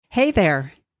Hey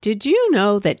there. Did you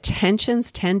know that tensions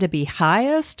tend to be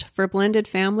highest for blended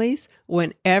families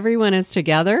when everyone is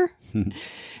together?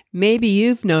 Maybe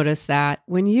you've noticed that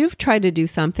when you've tried to do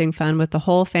something fun with the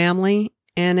whole family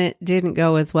and it didn't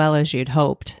go as well as you'd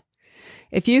hoped.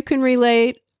 If you can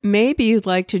relate, maybe you'd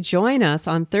like to join us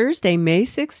on Thursday, May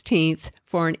 16th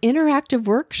for an interactive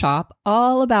workshop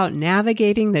all about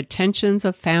navigating the tensions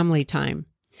of family time.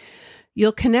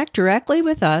 You'll connect directly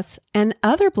with us and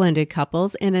other blended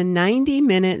couples in a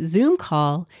 90-minute Zoom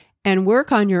call and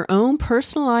work on your own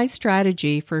personalized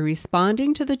strategy for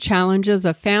responding to the challenges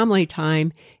of family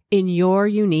time in your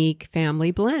unique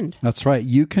family blend. That's right.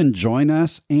 You can join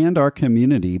us and our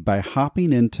community by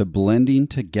hopping into Blending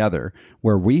Together,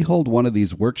 where we hold one of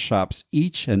these workshops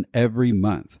each and every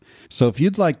month. So if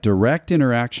you'd like direct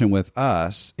interaction with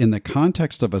us in the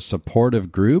context of a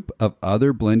supportive group of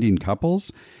other blending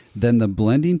couples, then the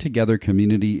Blending Together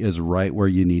community is right where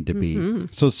you need to be.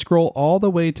 So scroll all the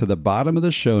way to the bottom of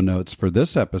the show notes for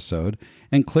this episode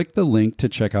and click the link to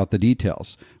check out the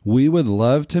details. We would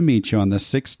love to meet you on the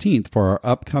 16th for our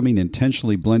upcoming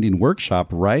Intentionally Blending workshop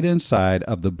right inside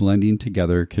of the Blending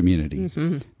Together community.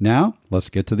 Now, let's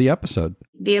get to the episode.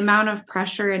 The amount of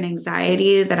pressure and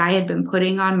anxiety that I had been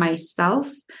putting on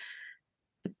myself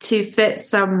to fit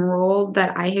some role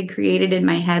that I had created in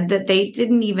my head that they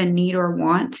didn't even need or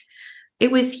want,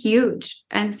 it was huge.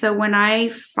 And so when I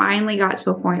finally got to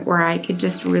a point where I could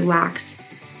just relax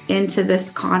into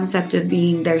this concept of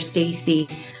being their Stacy,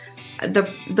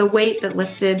 the weight that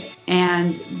lifted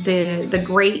and the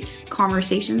great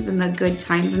conversations and the good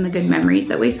times and the good memories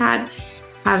that we've had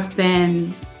have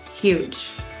been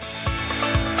huge.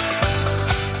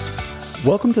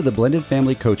 Welcome to the Blended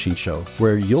Family Coaching Show,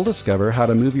 where you'll discover how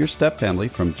to move your stepfamily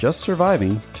from just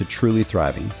surviving to truly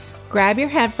thriving. Grab your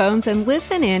headphones and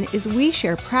listen in as we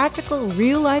share practical,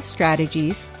 real-life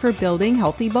strategies for building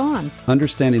healthy bonds,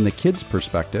 Understanding the kids'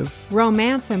 perspective,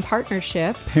 romance and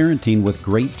partnership, parenting with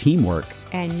great teamwork.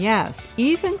 and yes,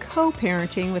 even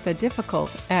co-parenting with a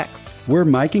difficult ex. We're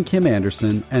Mike and Kim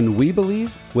Anderson, and we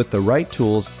believe with the right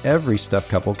tools, every step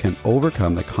couple can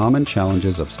overcome the common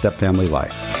challenges of stepfamily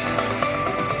life.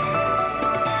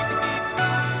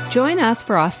 Join us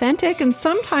for authentic and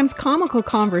sometimes comical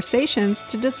conversations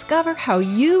to discover how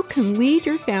you can lead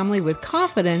your family with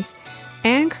confidence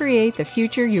and create the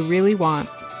future you really want.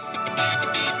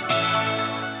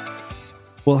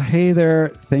 Well, hey there.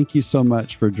 Thank you so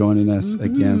much for joining us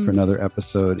again for another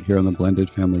episode here on the Blended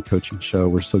Family Coaching Show.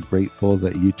 We're so grateful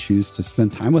that you choose to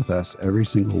spend time with us every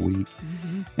single week.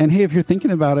 And hey, if you're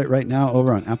thinking about it right now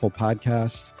over on Apple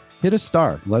Podcasts, hit a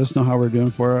star. Let us know how we're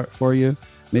doing for you.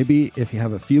 Maybe if you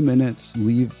have a few minutes,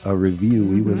 leave a review.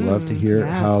 We would love to hear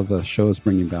how the show is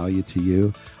bringing value to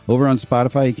you. Over on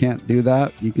Spotify, you can't do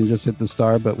that. You can just hit the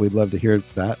star, but we'd love to hear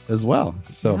that as well.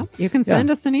 So you can send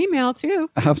us an email too.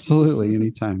 Absolutely,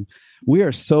 anytime. We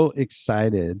are so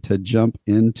excited to jump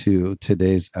into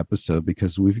today's episode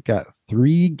because we've got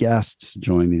 3 guests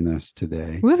joining us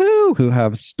today who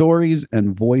have stories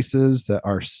and voices that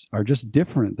are just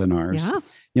different than ours. Yeah.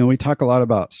 You know, we talk a lot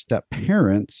about step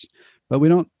parents, but we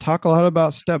don't talk a lot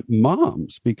about step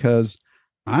moms because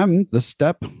I'm the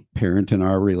step parent in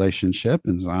our relationship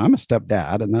and I'm a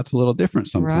stepdad, and that's a little different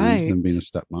sometimes than being a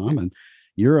stepmom. And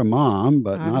you're a mom,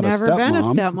 but not a stepmom. I've never been a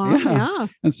stepmom. Yeah.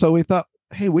 And so we thought,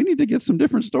 hey, we need to get some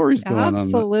different stories going on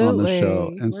the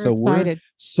show. And we're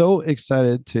so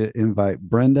excited to invite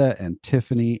Brenda and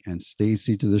Tiffany and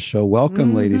Stacy to the show.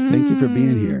 Welcome, ladies. Thank you for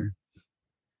being here.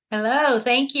 Hello.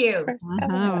 Thank you.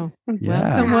 Wow.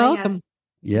 Yeah. Welcome.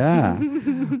 Yeah.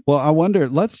 Well, I wonder,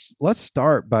 let's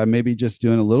start by maybe just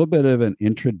doing a little bit of an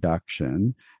introduction.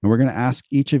 And we're going to ask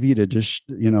each of you to just,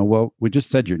 we just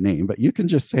said your name, but you can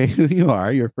just say who you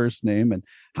are, your first name, and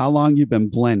how long you've been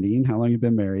blending, how long you've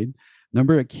been married,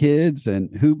 number of kids,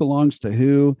 and who belongs to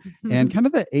who, and kind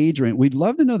of the age range. We'd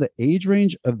love to know the age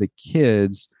range of the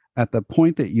kids at the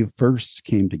point that you first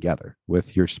came together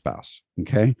with your spouse.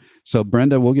 Okay. So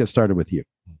Brenda, we'll get started with you.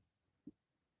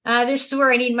 This is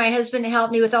where I need my husband to help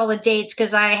me with all the dates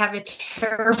because I have a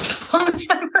terrible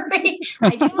memory. I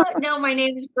do not know my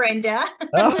name is Brenda.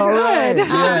 All right.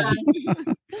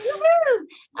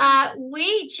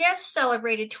 We just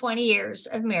celebrated 20 years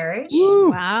of marriage.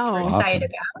 Woo. Wow. We're excited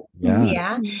about.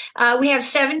 Yeah. We have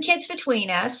 7 kids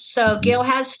between us. So Gil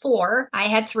has 4. I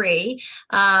had 3.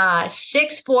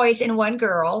 6 boys and 1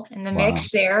 girl in the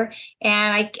mix there.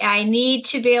 And I need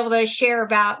to be able to share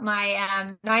about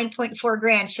my 9.4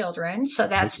 grandchildren. So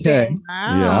that's been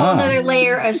a whole other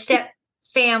layer of step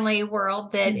family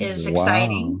world that is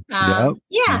exciting. And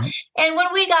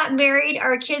when we got married,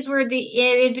 our kids were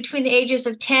in between the ages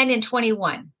of 10 and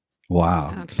 21.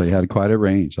 Wow. So you had quite a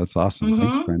range. That's awesome.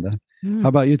 Thanks, Brenda. How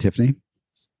about you, Tiffany?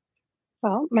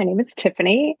 Well, my name is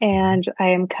Tiffany, and I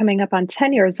am coming up on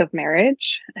 10 years of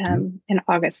marriage in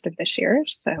August of this year.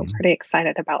 So pretty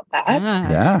excited about that.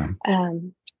 Yeah.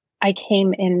 I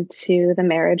came into the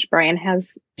marriage. Brian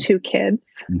has 2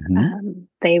 kids.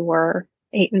 They were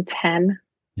 8 and 10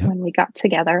 when we got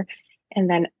together. And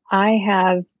then I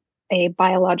have a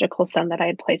biological son that I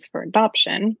had placed for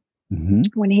adoption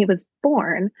when he was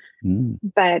born.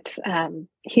 But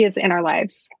he is in our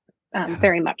lives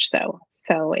very much so.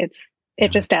 So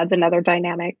it just adds another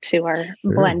dynamic to our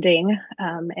blending.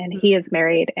 And he is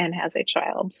married and has a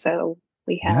child. So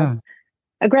we have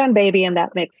a grandbaby in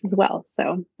that mix as well.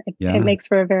 So it makes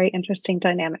for a very interesting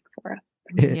dynamic for us.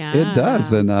 It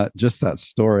does. And just that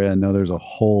story, I know there's a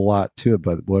whole lot to it,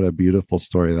 but what a beautiful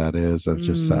story that is of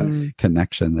just that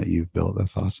connection that you've built.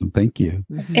 That's awesome. Thank you.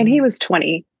 And he was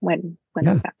 20 when we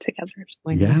got together.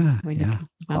 That's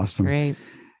awesome. Great.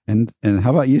 And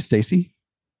how about you, Stacy?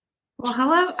 Well,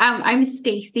 hello. I'm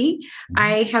Stacy.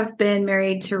 I have been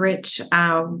married to Rich.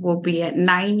 Will be at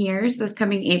 9 years this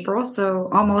coming April, so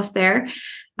almost there.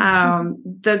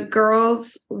 The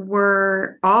girls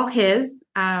were all his.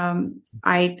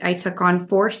 I took on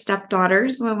 4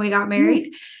 stepdaughters when we got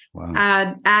married.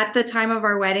 Wow. At the time of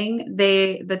our wedding,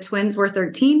 the twins were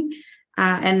 13,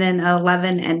 and then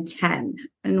 11 and 10.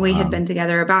 And we had been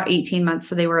together about 18 months,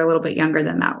 so they were a little bit younger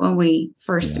than that when we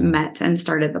first met and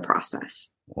started the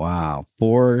process. Wow.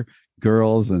 4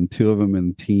 girls and 2 of them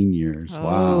in teen years.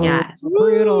 Wow. Yes.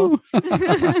 Brutal.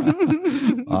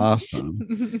 Awesome.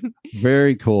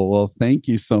 Very cool. Well, thank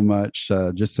you so much.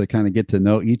 Just to kind of get to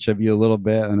know each of you a little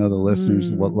bit. I know the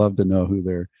listeners would love to know who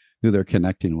they're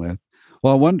connecting with.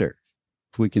 Well, I wonder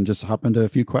if we can just hop into a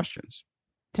few questions.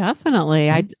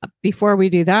 Definitely. Before we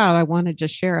do that, I want to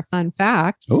just share a fun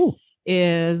fact.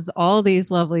 Is all these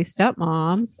lovely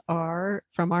stepmoms are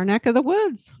from our neck of the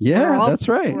woods. Yeah, that's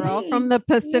right. We're all from the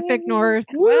Pacific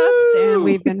Northwest, and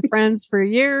we've been friends for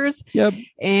years. Yep.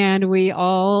 And we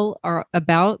all are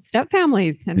about step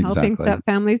families and helping step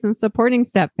families and supporting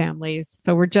step families.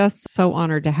 So we're just so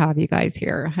honored to have you guys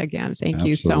here again. Thank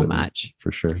you so much.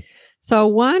 For sure. So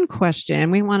one question,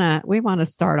 we want to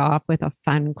start off with a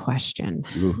fun question.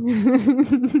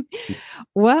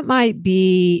 What might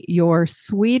be your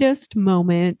sweetest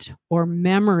moment or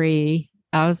memory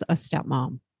as a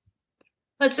stepmom?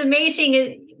 What's amazing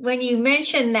is when you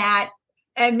mention that,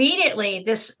 immediately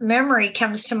this memory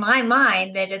comes to my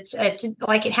mind that it's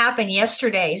like it happened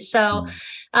yesterday. So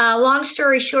long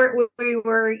story short, we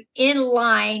were in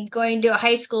line going to a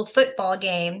high school football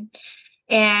game,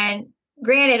 and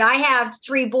granted, I have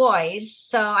 3 boys,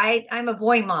 so I'm a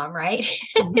boy mom, right?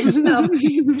 So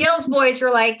Gil's boys were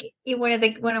like one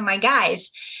of my guys,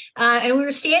 and we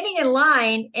were standing in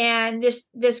line, and this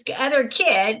other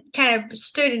kid kind of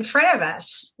stood in front of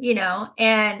us,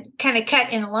 and kind of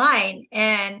cut in line.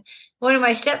 And one of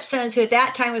my stepsons, who at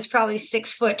that time was probably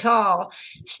 6 foot tall,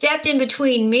 stepped in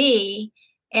between me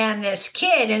and this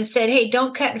kid and said, "Hey,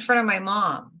 don't cut in front of my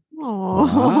mom."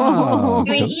 Wow.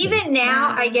 I mean, even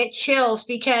now I get chills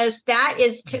because that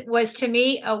was to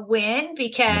me a win,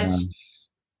 because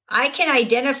I can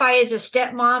identify as a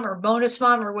stepmom or bonus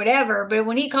mom or whatever. But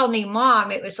when he called me mom,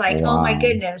 it was like, oh my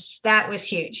goodness, that was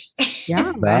huge.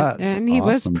 Yeah. And he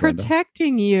was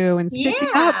protecting you and sticking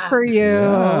up for you.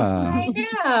 Yeah. I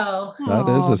know.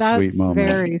 That is a sweet moment.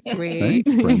 Very sweet.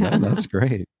 Thanks, Brenda. That's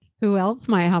great. Who else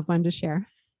might have one to share?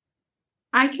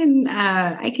 I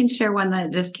can share one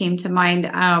that just came to mind.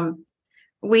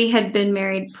 We had been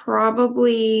married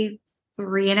probably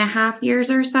 3.5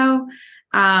 years or so.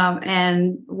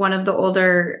 And one of the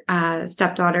older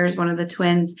stepdaughters, one of the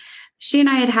twins, she and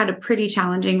I had a pretty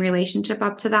challenging relationship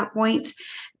up to that point.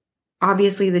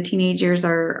 Obviously, the teenage years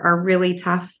are really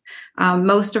tough.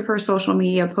 Most of her social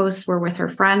media posts were with her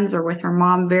friends or with her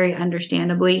mom, very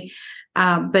understandably.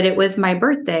 But it was my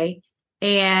birthday.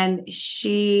 And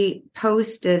she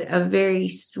posted a very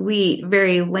sweet,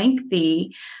 very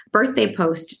lengthy birthday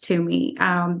post to me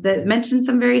that mentioned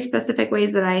some very specific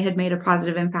ways that I had made a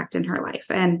positive impact in her life.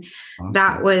 And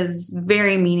that was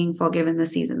very meaningful given the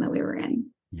season that we were in.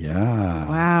 Yeah.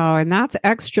 Wow. And that's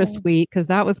extra sweet because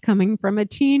that was coming from a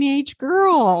teenage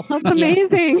girl. That's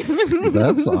amazing.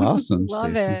 That's awesome.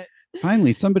 Love Stacey. it.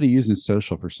 Finally, somebody using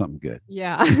social for something good.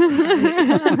 Yeah.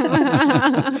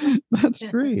 That's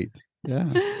great.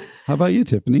 Yeah. How about you,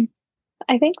 Tiffany?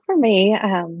 I think for me,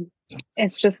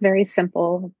 it's just very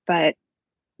simple, but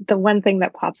the one thing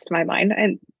that pops to my mind,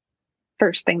 and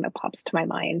first thing that pops to my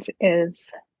mind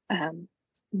is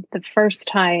the first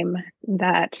time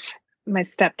that my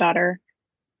stepdaughter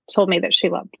told me that she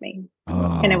loved me.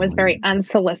 And it was very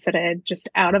unsolicited, just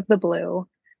out of the blue.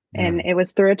 And it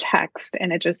was through a text.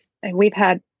 And we've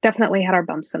definitely had our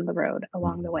bumps in the road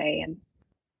along the way. And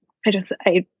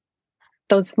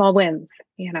those small wins,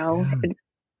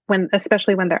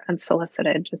 especially when they're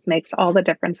unsolicited, just makes all the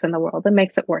difference in the world and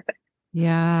makes it worth it.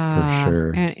 Yeah, for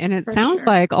sure. And it sounds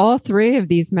like all three of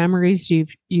these memories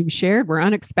you've shared were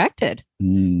unexpected,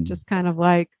 just kind of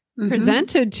like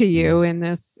presented to you in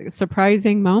this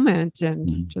surprising moment,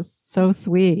 and just so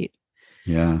sweet.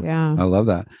 Yeah. I love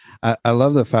that. I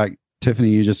love the fact,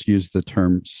 Tiffany, you just used the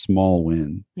term small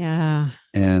win. Yeah.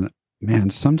 And man,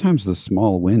 sometimes the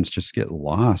small wins just get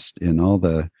lost in all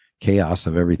the chaos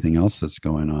of everything else that's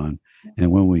going on.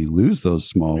 And when we lose those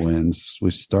small wins,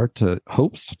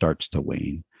 hope starts to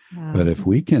wane. Yeah. But if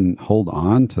we can hold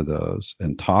on to those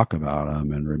and talk about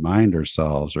them and remind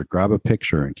ourselves, or grab a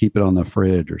picture and keep it on the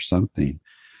fridge or something,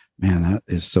 man, that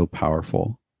is so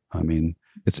powerful. I mean,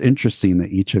 it's interesting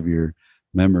that each of your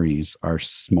memories are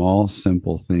small,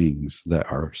 simple things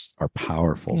that are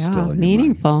powerful, still in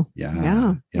meaningful.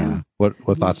 Yeah. What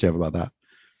thoughts do you have about that?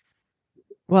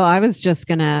 Well, I was just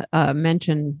going to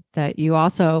mention that you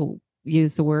also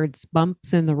use the words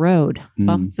bumps in the road,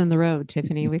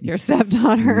 Tiffany, with your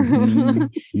stepdaughter.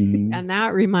 And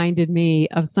that reminded me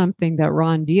of something that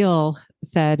Ron Deal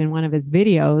said in one of his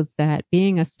videos, that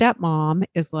being a stepmom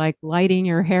is like lighting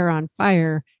your hair on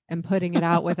fire and putting it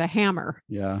out with a hammer.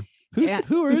 Yeah.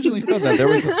 Who originally said that? There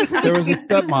was a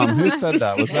stepmom. Who said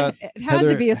that? Was that it had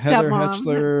to be a stepmom?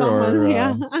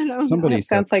 I don't somebody know.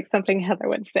 Sounds like something Heather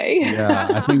would say. Yeah,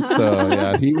 I think so.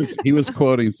 Yeah, he was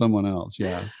quoting someone else.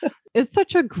 Yeah. It's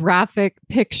such a graphic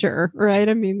picture, right?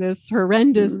 I mean, this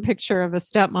horrendous picture of a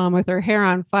stepmom with her hair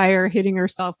on fire, hitting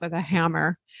herself with a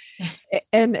hammer.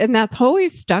 And that's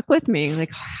always stuck with me,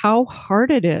 like how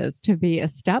hard it is to be a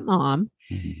stepmom.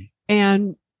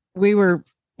 And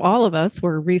all of us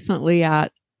were recently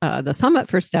at the Summit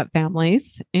for Step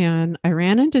Families, and I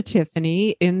ran into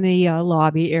Tiffany in the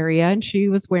lobby area, and she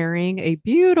was wearing a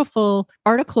beautiful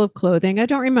article of clothing. I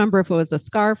don't remember if it was a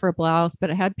scarf or a blouse,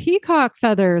 but it had peacock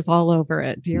feathers all over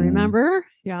it. Do you remember?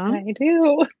 Yeah, I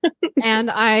do. And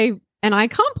I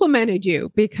complimented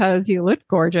you because you looked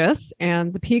gorgeous,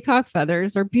 and the peacock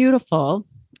feathers are beautiful.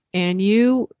 And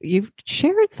you've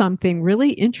shared something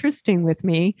really interesting with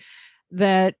me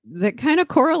that kind of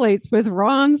correlates with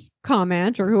Ron's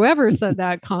comment, or whoever said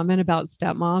that comment about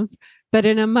stepmoms, but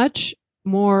in a much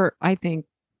more, I think,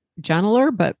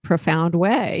 gentler but profound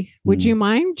way. Would you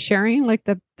mind sharing like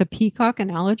the peacock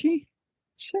analogy?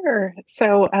 Sure.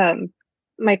 So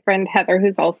my friend Heather,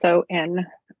 who's also in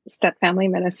step family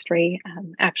ministry,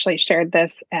 actually shared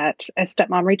this at a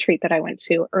stepmom retreat that I went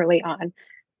to early on.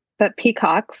 But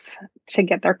peacocks, to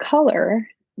get their color,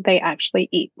 they actually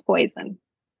eat poison.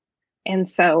 And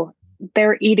so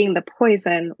they're eating the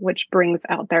poison, which brings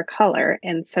out their color.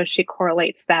 And so she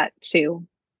correlates that to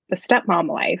the stepmom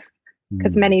life,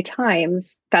 because many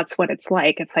times that's what it's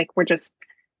like. It's like we're just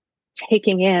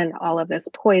taking in all of this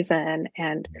poison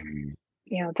and,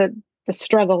 the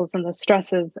struggles and the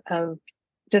stresses of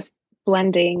just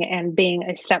blending and being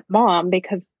a stepmom,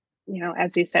 because,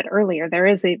 as you said earlier, there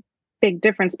is a big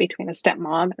difference between a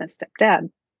stepmom and a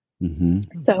stepdad.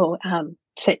 So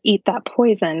to eat that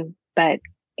poison, but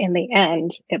in the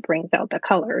end, it brings out the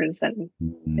colors and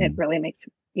it really makes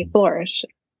you flourish.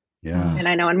 Yeah. And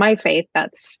I know in my faith,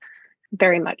 that's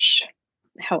very much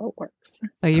how it works.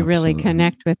 So you really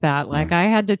connect with that. Like I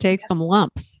had to take some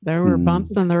lumps. There were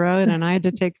bumps in the road and I had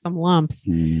to take some lumps.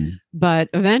 But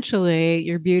eventually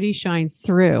your beauty shines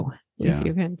through if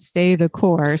you can stay the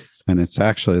course. And it's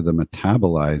actually the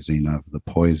metabolizing of the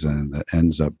poison that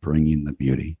ends up bringing the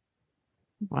beauty.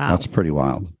 Wow. That's pretty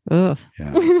wild. Ugh.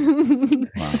 Yeah.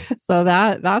 Wow. So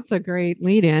that's a great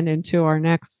lead in into our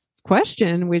next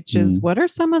question, which is what are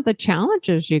some of the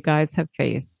challenges you guys have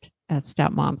faced as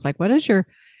stepmoms? Like what is your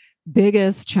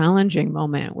biggest challenging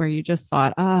moment where you just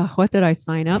thought, what did I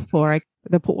sign up for?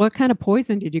 What kind of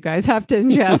poison did you guys have to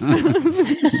ingest?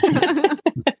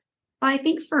 Well, I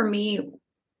think for me,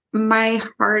 my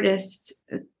hardest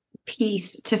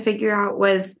piece to figure out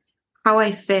was how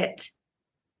I fit.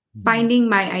 Finding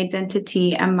my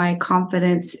identity and my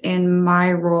confidence in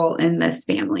my role in this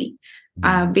family.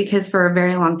 Because for a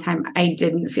very long time, I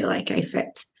didn't feel like I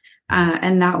fit.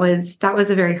 And that was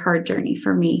a very hard journey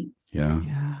for me.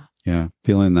 Yeah.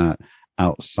 Feeling that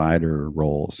outsider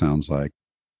role sounds like.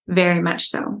 Very much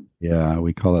so. Yeah.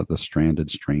 We call it the stranded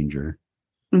stranger.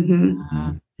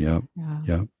 Yep.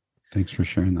 Thanks for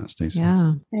sharing that, Stacey.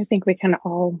 Yeah. I think we can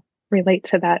all relate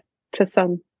to that to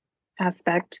some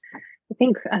aspect. I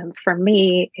think for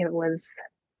me, it was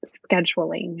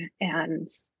scheduling and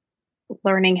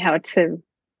learning how to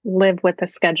live with a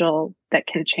schedule that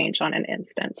can change on an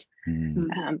instant.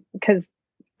 Because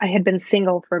I had been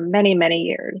single for many, many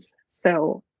years.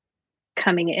 So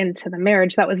coming into the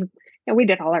marriage, that was, we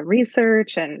did all our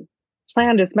research and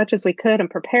planned as much as we could and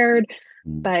prepared.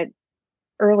 But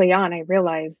early on, I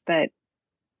realized that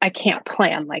I can't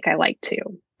plan like I like to,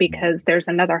 because there's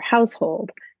another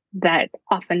household that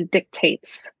often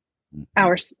dictates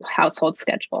our household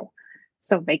schedule.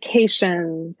 So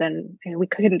vacations, and we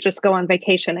couldn't just go on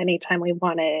vacation anytime we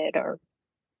wanted, or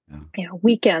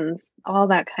weekends, all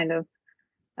that kind of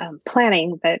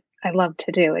planning that I love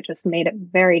to do. It just made it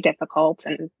very difficult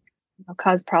and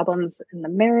caused problems in the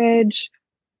marriage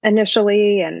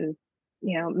initially, and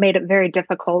made it very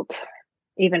difficult,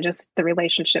 even just the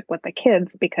relationship with the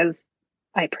kids, because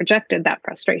I projected that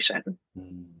frustration.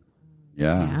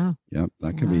 Yep,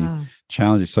 that could be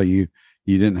challenging. So you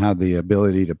didn't have the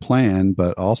ability to plan,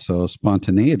 but also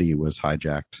spontaneity was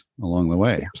hijacked along the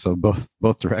way. So both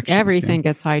directions. Everything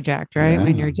gets hijacked, right?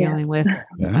 When you're dealing with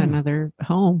another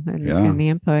home and the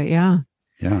input. Yeah.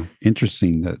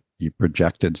 Interesting that you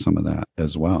projected some of that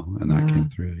as well, and that came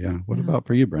through. Yeah. What about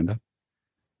for you, Brenda?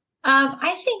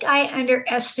 I think I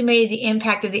underestimated the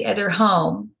impact of the other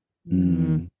home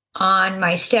on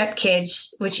my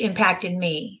stepkids, which impacted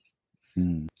me.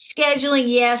 Scheduling,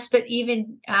 yes, but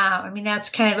even that's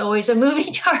kind of always a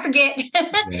moving target.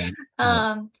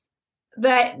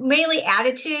 But mainly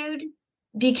attitude,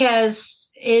 because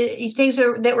things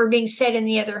that were being said in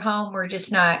the other home were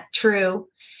just not true.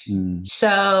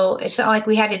 So it's not like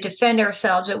we had to defend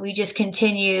ourselves, but we just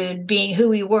continued being who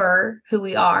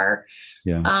we are.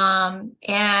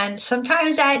 And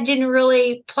sometimes that didn't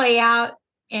really play out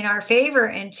in our favor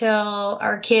until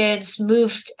our kids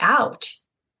moved out.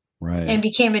 Right. And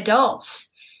became adults.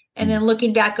 And then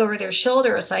looking back over their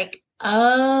shoulder, it's like,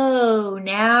 oh,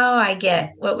 now I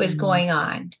get what was going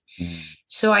on.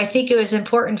 So I think it was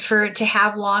important to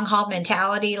have long haul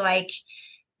mentality. Like,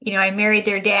 I married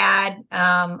their dad.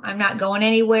 I'm not going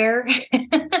anywhere.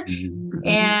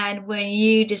 And when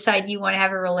you decide you want to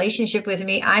have a relationship with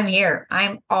me, I'm here.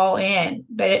 I'm all in.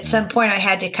 But at some point I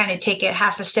had to kind of take it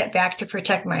half a step back to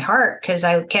protect my heart, because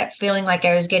I kept feeling like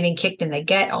I was getting kicked in the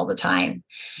gut all the time,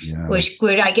 which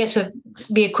would, I guess,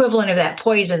 be equivalent of that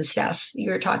poison stuff you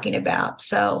were talking about.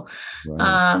 So,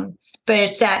 but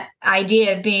it's that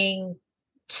idea of being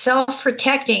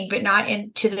self-protecting, but not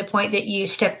to the point that you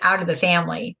step out of the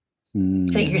family.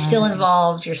 That you're still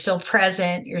involved, you're still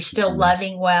present, you're still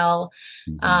loving well.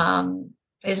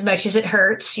 As much as it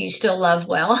hurts, you still love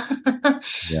well.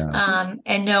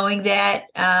 And knowing that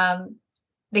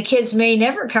the kids may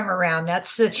never come around.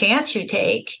 That's the chance you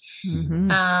take.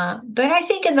 But I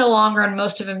think in the long run,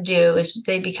 most of them do, is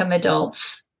they become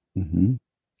adults.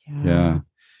 Yeah.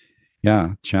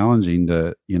 Challenging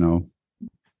to,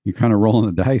 you're kind of rolling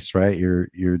the dice, right?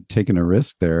 You're taking a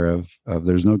risk there of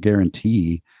there's no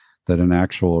guarantee that an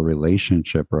actual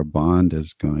relationship or a bond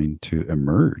is going to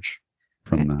emerge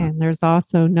from that. And there's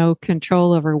also no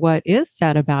control over what is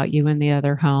said about you in the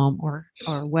other home, or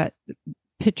what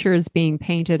picture is being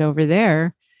painted over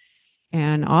there.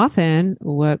 And often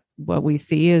what we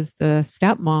see is the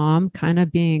stepmom kind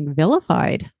of being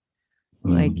vilified.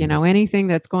 Like, anything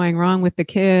that's going wrong with the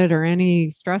kid or any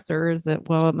stressors, that,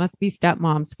 it must be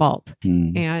stepmom's fault.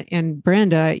 And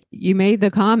Brenda, you made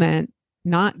the comment,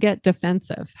 not get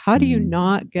defensive. How do you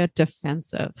not get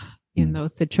defensive in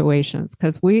those situations?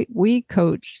 Because we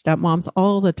coach stepmoms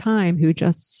all the time who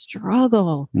just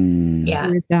struggle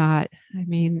with that. I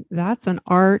mean, that's an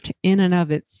art in and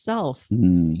of itself.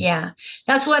 Yeah,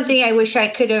 that's one thing I wish I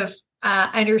could have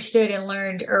understood and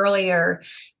learned earlier.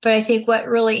 But I think what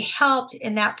really helped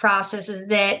in that process is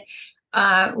that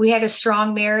we had a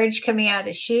strong marriage coming out of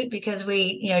the chute, because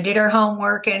we, did our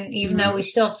homework. And even though we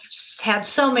still had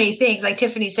so many things, like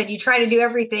Tiffany said, you try to do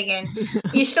everything and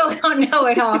you still don't know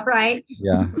it all, right?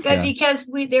 But because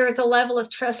there was a level of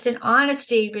trust and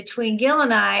honesty between Gil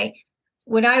and I,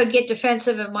 when I would get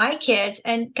defensive of my kids,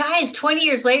 and guys, 20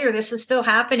 years later, this is still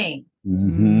happening.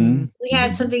 We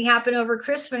had something happen over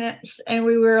Christmas, and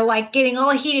we were like getting all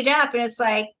heated up, and it's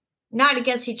like, not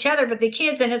against each other, but the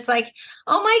kids. And it's like,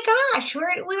 oh my gosh, we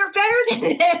were better than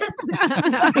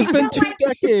this. It's been 2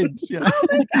 decades. Oh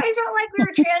my God, I felt like we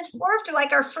were transformed to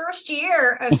like our first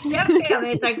year of step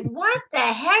family. It's like, what the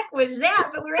heck was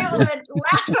that? But we were able to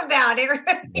laugh about it.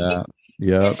 Right?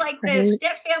 It's like the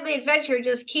step family adventure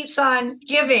just keeps on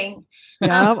giving.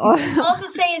 Also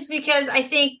say it's because I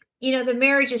think, the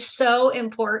marriage is so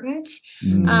important.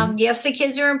 Yes, the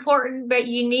kids are important, but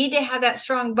you need to have that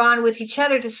strong bond with each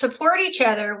other to support each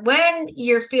other when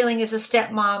you're feeling as a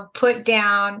stepmom put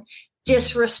down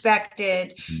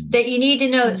disrespected, that you need to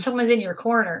know that someone's in your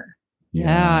corner.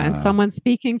 Yeah. And someone's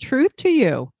speaking truth to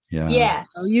you. Yeah. Yes.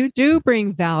 So you do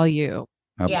bring value.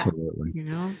 Absolutely. You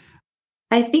know?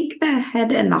 I think the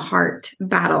head and the heart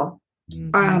battle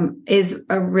is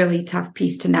a really tough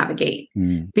piece to navigate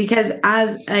because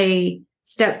as a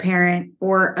step parent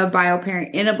or a bio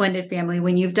parent in a blended family,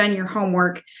 when you've done your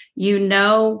homework, you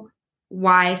know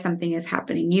why something is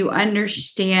happening. You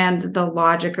understand the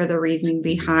logic or the reasoning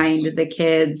behind the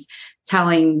kids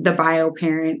telling the bio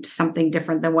parent something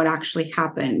different than what actually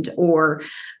happened, or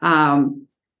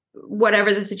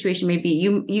whatever the situation may be.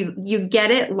 You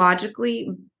get it logically,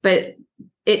 but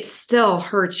it still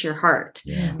hurts your heart.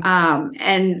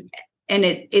 And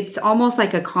it's almost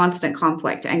like a constant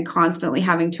conflict and constantly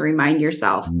having to remind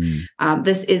yourself,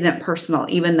 this isn't personal,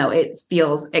 even though it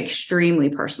feels extremely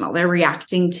personal. They're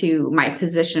reacting to my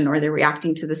position, or they're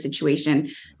reacting to the situation,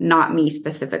 not me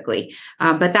specifically.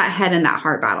 But that head and that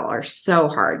heart battle are so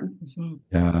hard.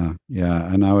 Yeah.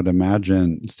 Yeah. And I would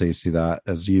imagine, Stacy, that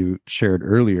as you shared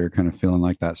earlier, kind of feeling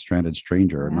like that stranded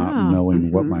stranger, or not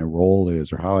knowing what my role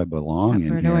is or how I belong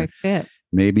in Where here. do I fit?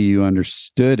 Maybe you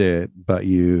understood it, but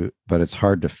it's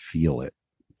hard to feel it.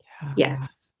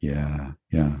 Yes. Yeah.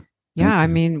 I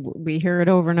mean, we hear it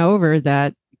over and over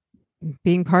that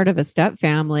being part of a step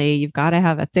family, you've got to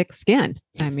have a thick skin.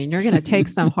 I mean, you're going to take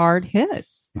some hard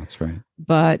hits. That's right.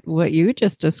 But what you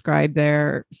just described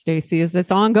there, Stacy, is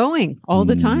it's ongoing all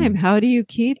the time. How do you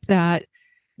keep that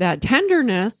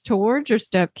tenderness towards your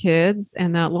stepkids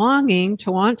and that longing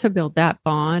to want to build that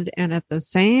bond, and at the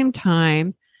same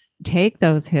time take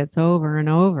those hits over and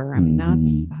over? I mean,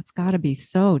 that's got to be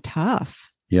so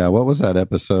tough. Yeah. What was that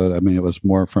episode? I mean, it was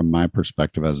more from my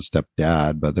perspective as a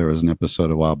stepdad, but there was an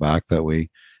episode a while back that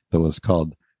was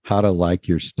called "How to Like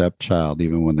Your Stepchild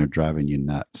Even When They're Driving You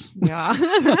Nuts." Yeah.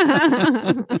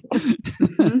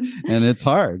 And it's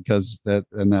hard because that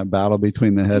battle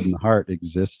between the head and the heart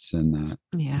exists in that.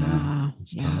 Yeah.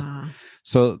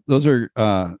 So those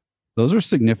are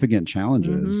significant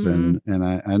challenges. And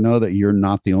I know that you're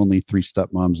not the only 3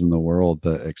 stepmoms in the world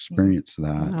that experience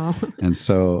that. No. And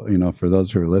so, for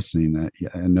those who are listening,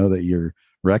 I know that you're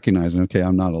recognizing, okay,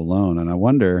 I'm not alone. And I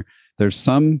wonder, there's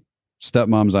some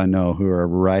stepmoms I know who are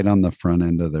right on the front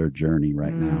end of their journey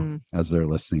right now as they're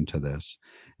listening to this.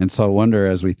 And so I wonder,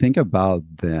 as we think about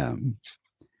them,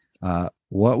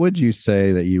 what would you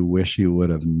say that you wish you would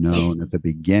have known at the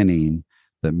beginning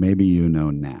that maybe you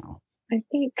know now? I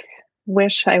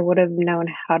wish I would have known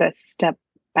how to step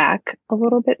back a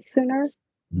little bit sooner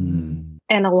and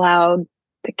allowed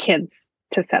the kids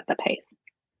to set the pace.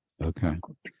 Okay.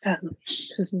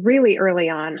 Because really early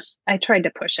on, I tried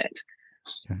to push it.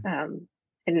 Okay.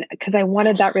 And because I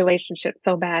wanted that relationship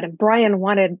so bad. And Brian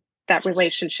wanted that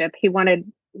relationship. He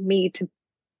wanted me to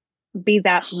be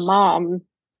that mom,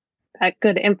 that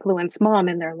good influence mom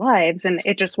in their lives. And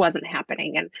it just wasn't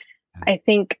happening. And I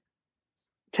think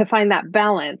to find that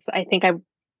balance, I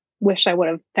wish I would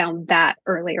have found that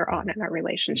earlier on in our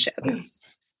relationship.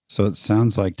 So it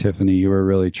sounds like, Tiffany, you were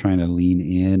really trying to lean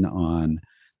in on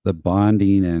the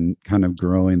bonding and kind of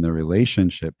growing the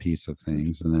relationship piece of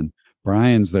things. And then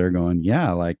Brian's there going,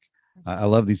 yeah, like I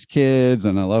love these kids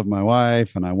and I love my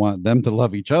wife and I want them to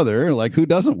love each other. Like, who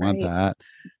doesn't want that?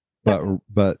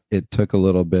 But it took a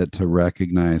little bit to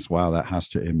recognize, wow, that has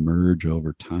to emerge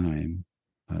over time.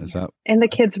 And the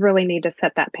kids really need to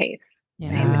set that pace.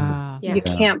 Yeah. You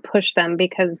can't push them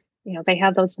because, they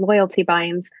have those loyalty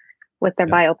binds with their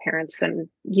bio parents, and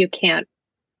you can't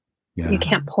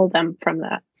pull them from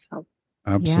that. So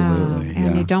absolutely.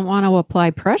 And you don't want to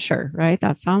apply pressure, right?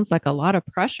 That sounds like a lot of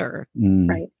pressure.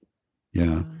 Right.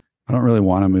 Yeah. I don't really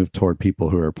want to move toward people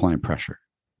who are applying pressure.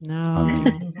 No.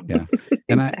 Yeah.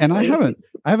 And exactly.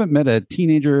 I haven't met a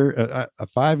teenager, a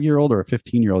 5-year-old or a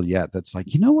 15-year-old yet that's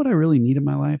like, you know what I really need in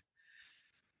my life?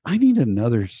 I need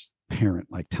another parent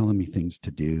like telling me things to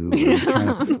do.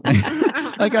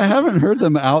 Like, I haven't heard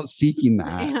them out seeking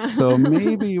that. Yeah. So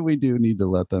maybe we do need to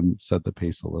let them set the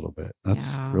pace a little bit.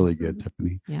 That's really good,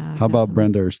 Tiffany. Yeah. How about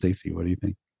Brenda or Stacy? What do you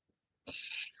think?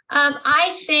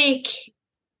 I think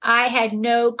I had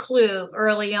no clue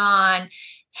early on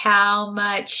how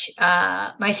much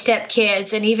my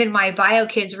stepkids and even my bio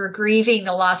kids were grieving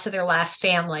the loss of their last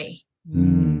family.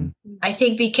 I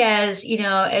think because,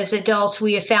 as adults,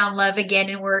 we have found love again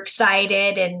and we're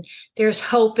excited and there's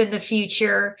hope in the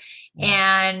future.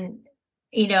 And,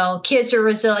 kids are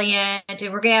resilient and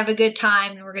we're going to have a good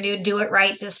time and we're going to do it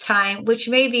right this time, which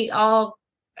may be all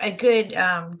a good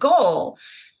goal.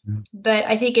 But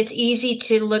I think it's easy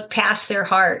to look past their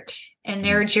heart and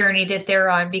their journey that they're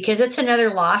on because it's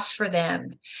another loss for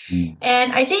them.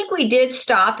 And I think we did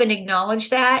stop and acknowledge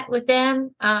that with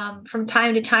them from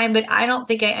time to time, but I don't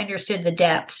think I understood the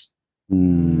depth.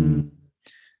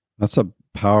 That's a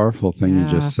powerful thing you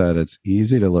just said. It's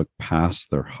easy to look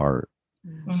past their heart.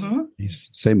 You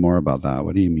say more about that.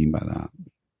 What do you mean by that?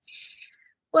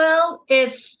 Well,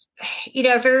 if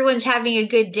everyone's having a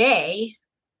good day,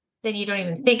 then you don't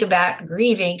even think about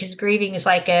grieving because grieving is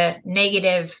like a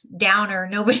negative downer.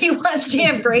 Nobody wants to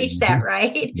embrace that,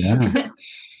 right? Yeah.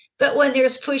 But when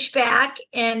there's pushback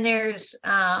and there's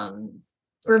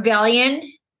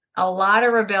rebellion, a lot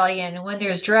of rebellion, and when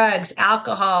there's drugs,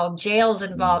 alcohol, jails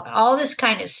involved, all this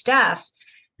kind of stuff,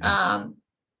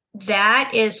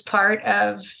 that is part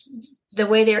of the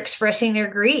way they're expressing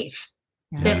their grief,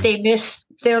 that they miss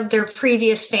their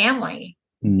previous family,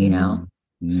 Yeah.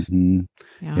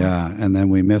 And then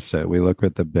we miss it. We look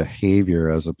at the behavior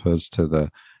as opposed to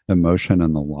the emotion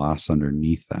and the loss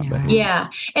underneath that behavior. Yeah.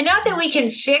 And not that we can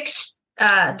fix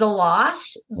the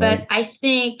loss, but I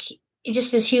think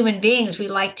just as human beings, we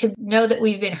like to know that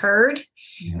we've been heard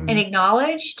and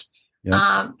acknowledged.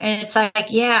 And it's like,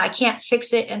 I can't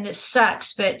fix it and this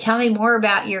sucks, but tell me more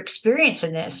about your experience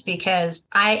in this because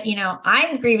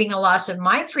I'm grieving the loss of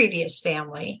my previous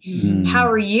family. How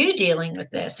are you dealing with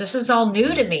this? This is all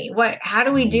new to me. How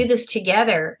do we do this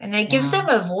together? And that gives them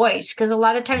a voice because a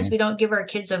lot of times we don't give our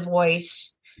kids a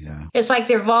voice. It's like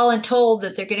they're voluntold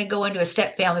that they're going to go into a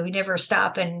step family. We never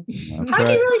stop and how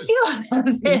do you really feel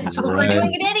about this? Well, we're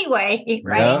doing it anyway,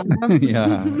 right?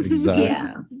 Yeah,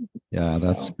 exactly. Yeah,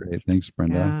 that's great. Thanks,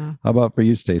 Brenda. Yeah. How about for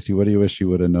you, Stacy? What do you wish you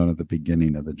would have known at the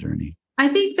beginning of the journey? I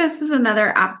think this is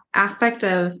another aspect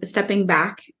of stepping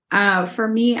back. For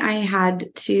me, I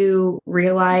had to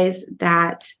realize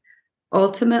that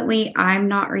ultimately I'm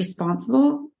not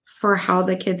responsible for how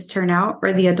the kids turn out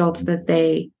or the adults that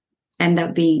they end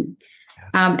up being.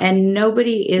 And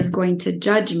nobody is going to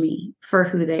judge me for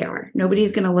who they are.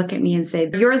 Nobody's going to look at me and say,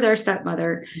 you're their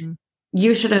stepmother.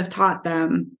 You should have taught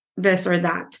them this or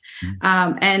that.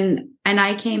 And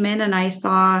I came in and I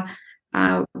saw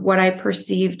what I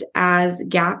perceived as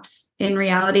gaps. In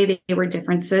reality, they were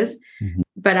differences,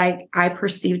 but I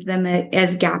perceived them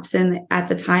as gaps at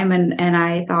the time. And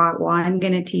I thought, well, I'm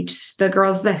going to teach the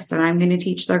girls this and I'm going to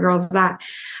teach the girls that.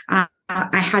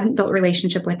 I hadn't built a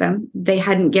relationship with them. They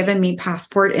hadn't given me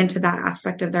passport into that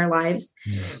aspect of their lives.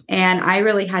 And I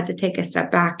really had to take a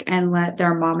step back and let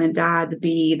their mom and dad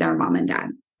be their mom and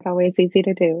dad. Always easy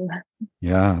to do.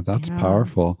 Yeah, that's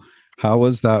powerful. How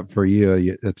was that for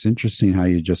you? It's interesting how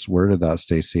you just worded that,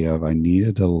 Stacy, of I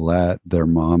needed to let their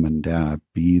mom and dad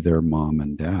be their mom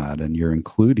and dad. And you're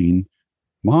including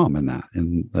mom in that,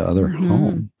 in the other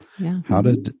home. Yeah. How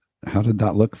did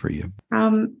that look for you?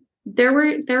 There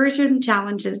were some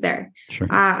challenges there. Sure.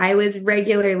 I was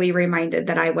regularly reminded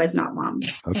that I was not mom.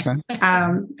 Okay.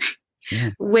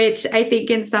 Which I think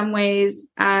in some ways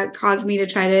caused me to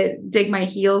try to dig my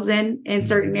heels in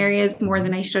certain areas more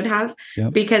than I should have.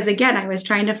 Because again, I was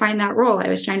trying to find that role. I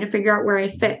was trying to figure out where I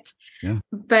fit.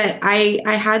 But I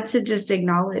had to just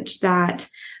acknowledge that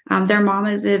their mom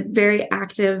is a very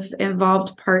active,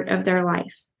 involved part of their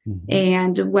life.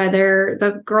 And whether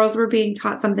the girls were being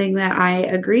taught something that I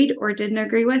agreed or didn't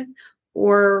agree with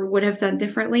or would have done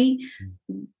differently,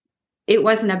 it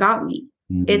wasn't about me.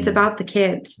 It's about the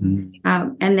kids. And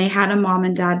they had a mom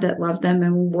and dad that loved them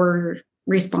and were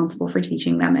responsible for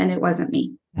teaching them. And it wasn't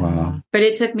me. Wow. But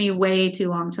it took me way too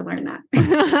long to learn that.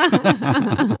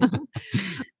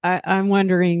 I'm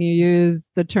wondering, you use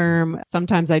the term,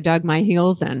 sometimes I dug my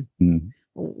heels in.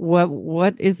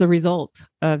 What is the result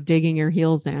of digging your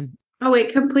heels in? Oh,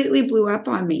 it completely blew up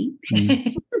on me.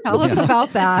 Tell us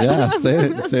about that. Yeah,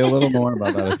 say a little more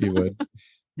about that if you would.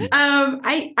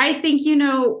 I think,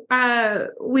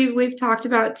 we've talked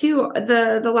about too,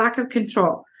 the lack of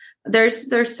control.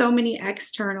 There's so many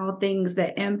external things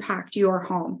that impact your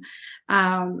home.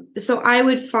 So I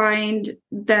would find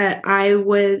that I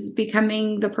was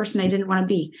becoming the person I didn't want to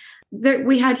be.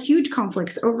 We had huge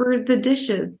conflicts over the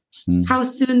dishes, how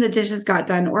soon the dishes got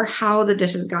done or how the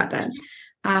dishes got done.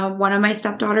 One of my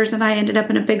stepdaughters and I ended up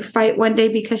in a big fight one day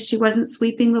because she wasn't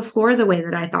sweeping the floor the way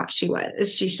that I thought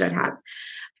she should have.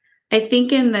 I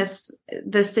think in this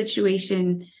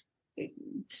situation,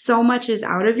 so much is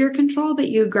out of your control that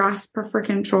you grasp for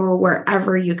control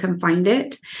wherever you can find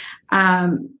it.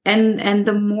 And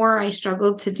the more I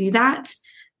struggled to do that,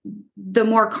 the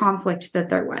more conflict that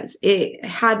there was. It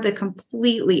had the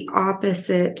completely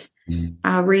opposite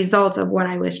result of what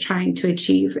I was trying to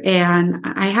achieve. And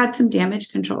I had some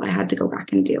damage control I had to go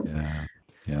back and do. Yeah.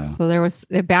 Yeah. So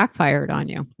it backfired on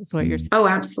you. That's what you're saying. Oh,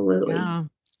 absolutely. Yeah.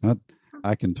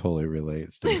 I can totally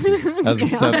relate, Stacey. As a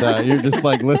stepdad, you're just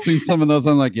like listening to some of those.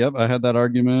 I'm like, yep, I had that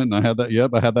argument, and I had that.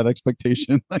 Yep, I had that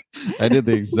expectation. Like, I did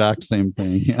the exact same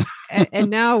thing. Yeah. And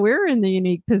now we're in the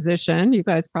unique position. You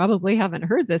guys probably haven't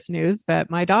heard this news, but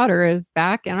my daughter is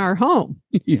back in our home.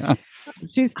 Yeah.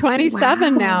 She's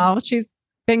 27 Wow. now. She's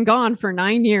been gone for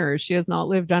 9 years. She has not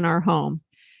lived in our home.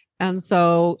 And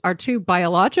so our 2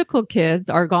 biological kids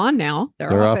are gone now.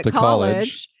 They're off off at to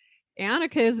college.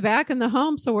 Annika is back in the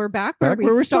home, so we're back where Back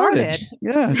where we started.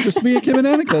 Yeah, it's just me and Kim and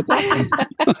Annika. That's awesome.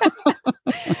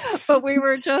 But we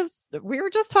were just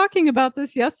talking about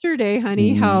this yesterday,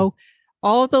 honey, how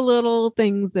all the little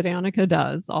things that Annika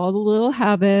does, all the little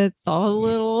habits, all the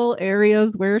little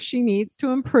areas where she needs to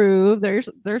improve. There's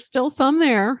still some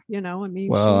there, I mean.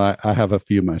 Well, I have a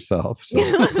few myself.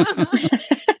 So.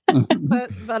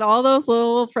 but all those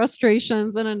little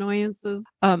frustrations and annoyances,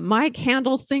 Mike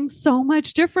handles things so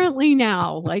much differently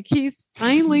now. Like he's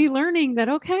finally learning that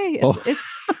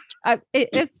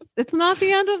it's not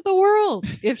the end of the world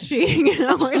if she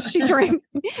drinks.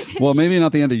 Well, maybe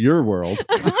not the end of your world.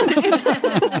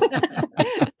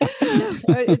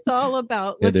 It's all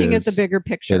about looking at the bigger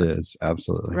picture. It is,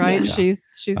 absolutely. Right. Yeah.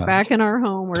 She's back in our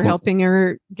home. We're helping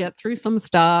her get through some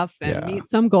stuff and meet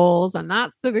some goals. And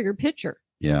that's the bigger picture.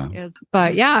 Yeah.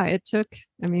 But it took,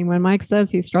 when Mike says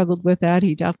he struggled with that,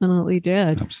 he definitely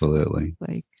did. Absolutely.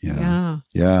 Yeah.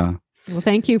 Well,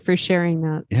 thank you for sharing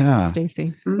that,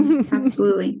 Stacey.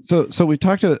 Absolutely. So we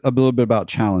talked a little bit about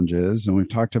challenges, and we've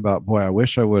talked about, boy, I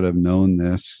wish I would have known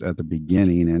this at the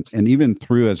beginning. And even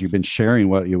through, as you've been sharing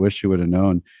what you wish you would have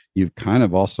known, you've kind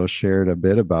of also shared a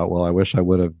bit about, well, I wish I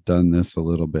would have done this a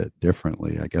little bit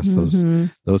differently. I guess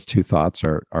those 2 thoughts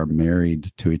are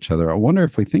married to each other. I wonder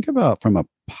if we think about from a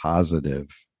positive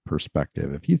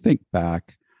perspective, if you think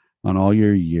back on all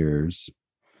your years,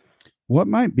 what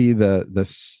might be the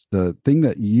thing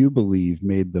that you believe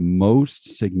made the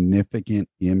most significant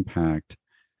impact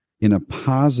in a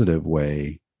positive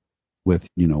way with,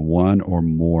 one or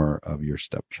more of your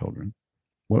stepchildren?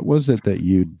 What was it that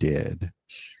you did?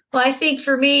 Well, I think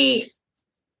for me,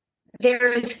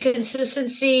 there is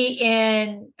consistency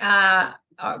in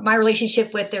my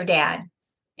relationship with their dad.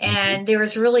 And there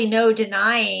was really no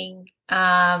denying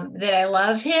that I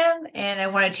love him and I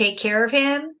want to take care of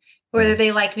him, whether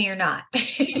they like me or not.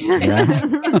 Because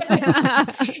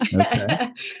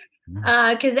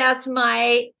that's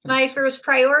my first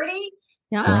priority.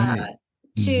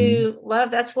 To love.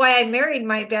 That's why I married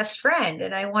my best friend,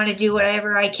 and I want to do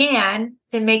whatever I can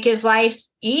to make his life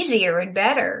easier and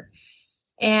better.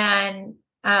 And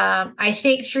I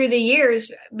think through the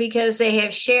years, because they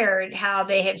have shared how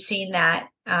they have seen that,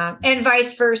 and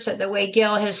vice versa, the way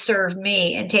Gil has served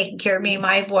me and taken care of me,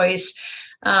 my boys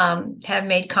have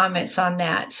made comments on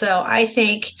that. So I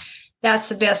think that's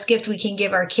the best gift we can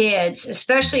give our kids,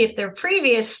 especially if their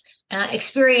previous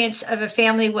experience of a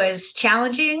family was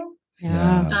challenging.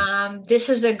 This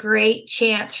is a great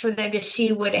chance for them to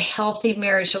see what a healthy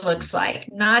marriage looks like.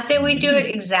 Not that we do it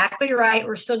exactly right.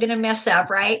 We're still going to mess up,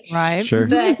 right? Right. Sure.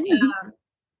 But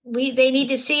they need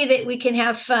to see that we can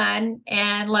have fun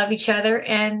and love each other.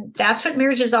 And that's what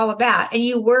marriage is all about. And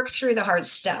you work through the hard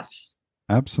stuff.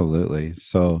 Absolutely.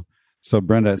 So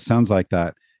Brenda, it sounds like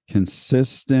that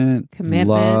consistent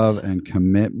love and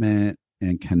commitment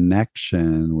and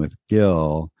connection with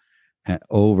Gil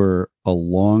over a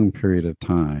long period of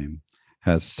time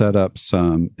has set up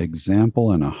some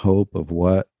example and a hope of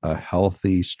what a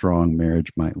healthy, strong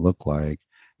marriage might look like.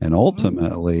 And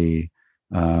ultimately,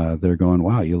 they're going,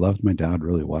 wow, you loved my dad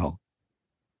really well.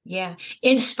 Yeah.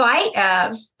 In spite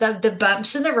of the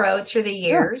bumps in the road through the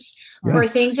years or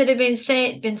things that have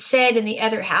been said in the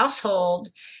other household,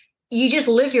 you just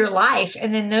live your life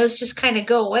and then those just kind of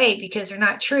go away because they're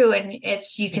not true. And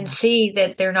you can see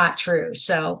that they're not true.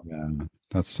 So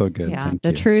that's so good. Yeah.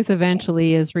 The truth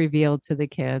eventually is revealed to the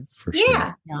kids. For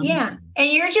sure. Yeah.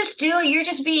 And you're just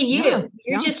being you.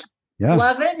 You're just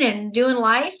loving and doing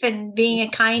life and being a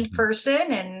kind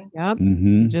person. And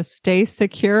you just stay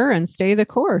secure and stay the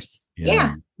course.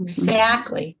 Yeah,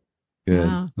 exactly. Good.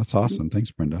 Yeah. That's awesome.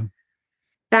 Thanks, Brenda.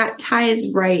 That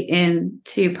ties right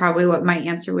into probably what my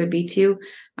answer would be too.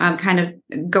 Kind of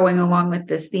going along with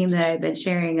this theme that I've been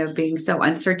sharing of being so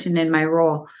uncertain in my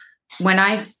role. When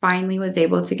I finally was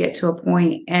able to get to a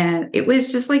point, and it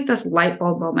was just like this light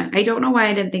bulb moment. I don't know why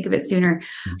I didn't think of it sooner,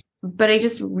 but I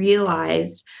just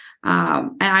realized,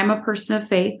 and I'm a person of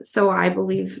faith, so I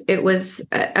believe it was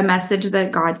a message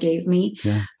that God gave me.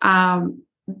 Yeah.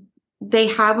 They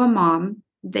have a mom,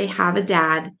 they have a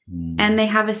dad, and they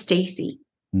have a Stacy.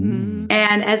 And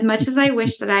And as much as I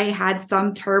wish that I had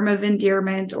some term of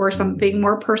endearment or something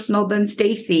more personal than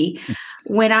Stacy,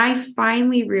 when I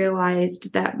finally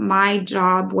realized that my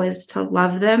job was to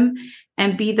love them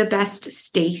and be the best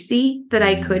Stacy that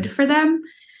I could for them,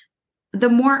 the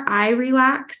more I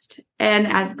relaxed, and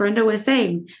as Brenda was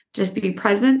saying, just be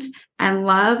present and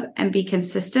love and be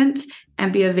consistent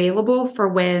and be available for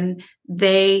when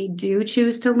they do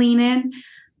choose to lean in,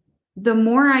 the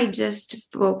more I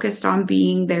just focused on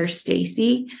being their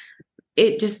Stacy,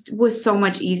 it just was so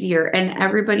much easier, and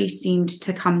everybody seemed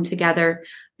to come together.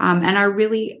 And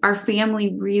our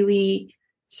family really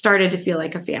started to feel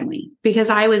like a family because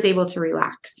I was able to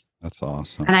relax. That's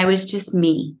awesome. And I was just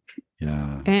me.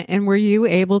 Yeah. And were you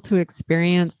able to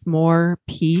experience more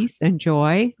peace and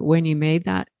joy when you made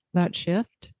that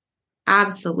shift?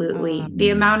 Absolutely.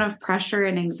 The amount of pressure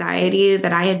and anxiety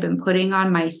that I had been putting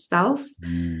on myself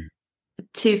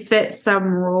to fit some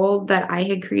role that I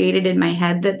had created in my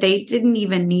head that they didn't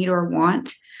even need or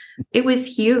want, it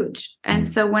was huge. And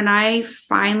so when I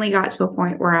finally got to a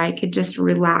point where I could just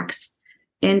relax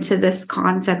into this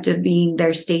concept of being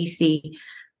their Stacy,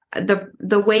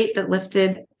 the weight that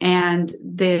lifted and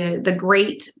the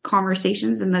great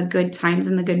conversations and the good times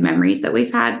and the good memories that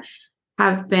we've had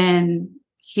have been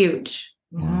huge.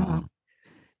 Wow.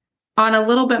 On a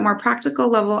little bit more practical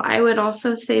level, I would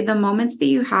also say the moments that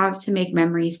you have to make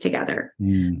memories together.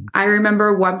 I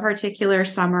remember one particular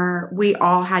summer, we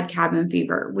all had cabin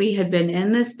fever. We had been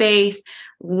in the space,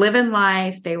 living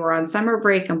life. They were on summer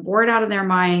break and bored out of their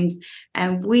minds.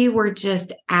 And we were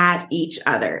just at each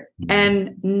other.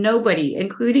 And nobody,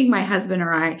 including my husband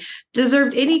or I,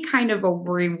 deserved any kind of a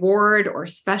reward or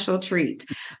special treat.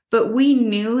 But we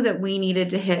knew that we needed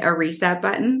to hit a reset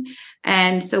button.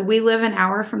 And so we live an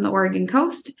hour from the Oregon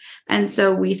coast. And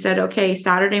so we said, okay,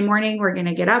 Saturday morning, we're going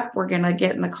to get up, we're going to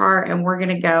get in the car, and we're going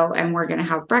to go and we're going to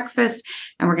have breakfast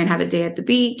and we're going to have a day at the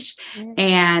beach.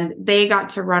 And they got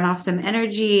to run off some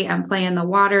energy and play in the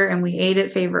water. And we ate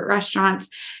at favorite restaurants.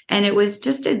 And it was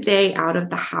just a day out of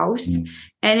the house.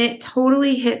 And it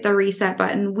totally hit the reset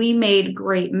button. We made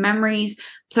great memories,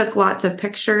 took lots of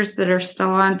pictures that are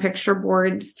still on picture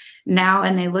boards now.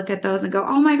 And they look at those and go,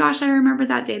 oh my gosh, I remember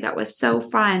that day. That was so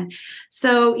fun.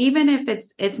 So even if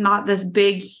it's not this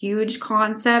big, huge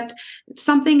concept,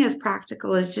 something as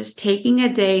practical as just taking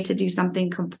a day to do something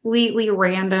completely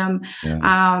random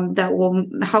that will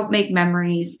help make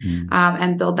memories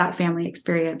and build that family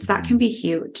experience, that can be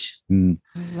huge. I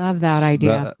love that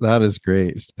idea. That is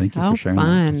great. Thank you for sharing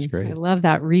that. That's great. I love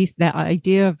that that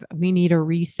idea of we need a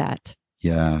reset.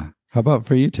 Yeah. How about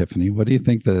for you, Tiffany? What do you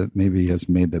think that maybe has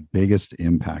made the biggest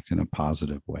impact in a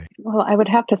positive way? Well, I would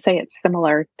have to say it's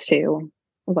similar to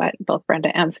what both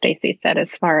Brenda and Stacy said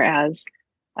as far as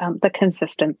the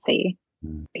consistency.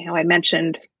 You know, I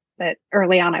mentioned that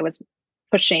early on I was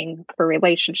pushing for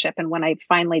relationship. And when I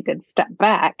finally did step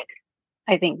back,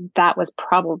 I think that was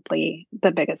probably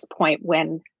the biggest point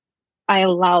when I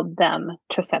allowed them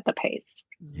to set the pace.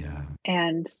 Yeah.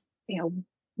 And, you know,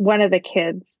 one of the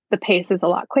kids, the pace is a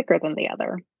lot quicker than the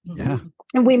other. Yeah.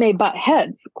 And we may butt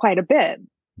heads quite a bit,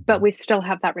 but we still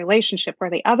have that relationship, where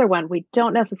the other one, we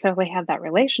don't necessarily have that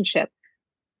relationship,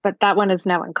 but that one is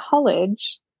now in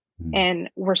college. And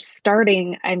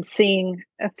I'm seeing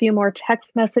a few more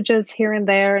text messages here and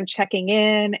there and checking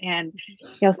in, and,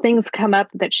 you know, things come up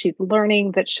that she's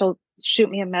learning that she'll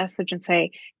shoot me a message and say,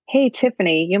 hey,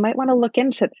 Tiffany, you might want to look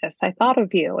into this. I thought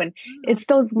of you. And it's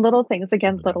those little things,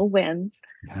 again, little wins.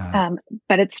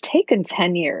 But it's taken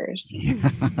 10 years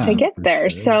to get there.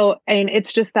 Sure. So, I mean,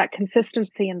 it's just that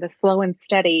consistency and the slow and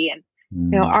steady. And,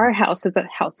 you know, our house is a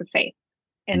house of faith.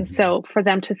 And so for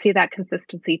them to see that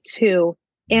consistency too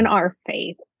in our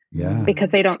faith,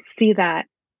 because they don't see that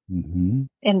in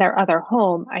their other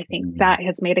home, I think that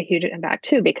has made a huge impact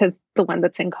too, because the one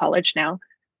that's in college now,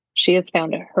 she has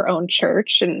found her own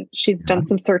church and she's done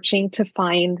some searching to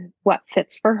find what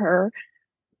fits for her.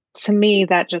 To me,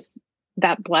 that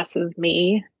blesses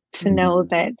me to know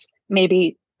that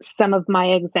maybe some of my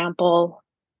example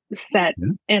set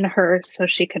in her so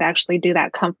she could actually do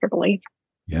that comfortably.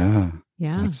 Yeah.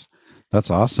 That's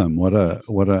awesome. What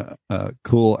a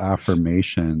cool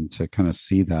affirmation to kind of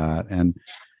see that. And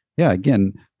yeah,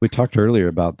 again, we talked earlier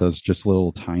about those just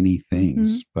little tiny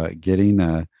things, but getting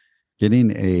a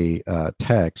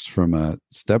text from a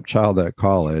stepchild at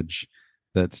college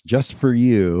that's just for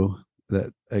you,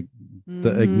 that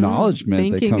the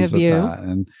acknowledgement that comes with that.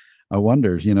 And I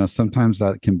wonder, you know, sometimes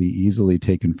that can be easily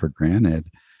taken for granted,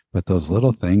 but those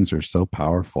little things are so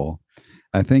powerful.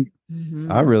 I think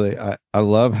I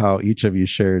love how each of you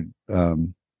shared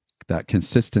that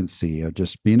consistency of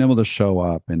just being able to show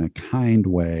up in a kind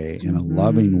way, in a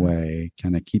loving way,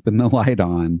 kind of keeping the light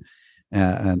on.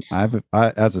 And I,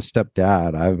 as a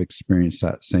stepdad, I've experienced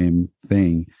that same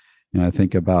thing. And I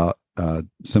think about,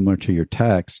 similar to your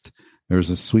text, there was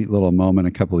a sweet little moment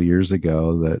a couple of years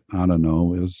ago that, I don't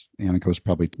know, Annika was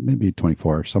probably maybe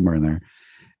 24, somewhere in there.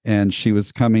 And she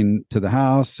was coming to the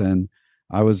house, and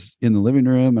I was in the living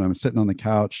room, and I'm sitting on the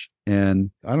couch, and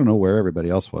I don't know where everybody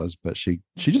else was, but she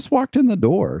just walked in the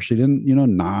door. She didn't,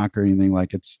 knock or anything.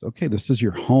 Like, it's okay, this is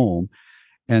your home.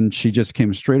 And she just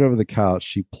came straight over the couch.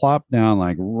 She plopped down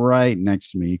like right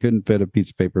next to me. You couldn't fit a piece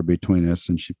of paper between us.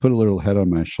 And she put a little head on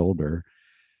my shoulder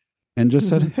and just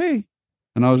said, "Hey."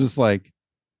 And I was just like,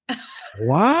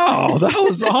 wow, that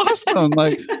was awesome.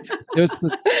 Like, it's the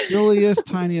silliest,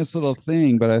 tiniest little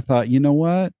thing. But I thought, you know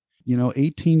what?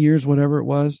 18 years, whatever it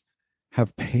was,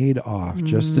 have paid off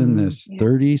just in this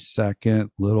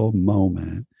 30-second little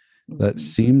moment that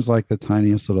seems like the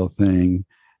tiniest little thing.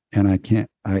 And I can't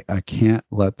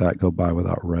let that go by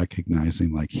without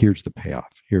recognizing, like, here's the payoff.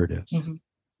 Here it is.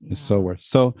 It's so worth.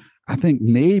 So I think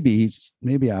maybe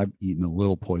I've eaten a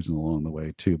little poison along the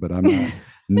way too, but I'm not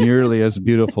nearly as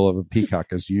beautiful of a peacock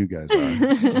as you guys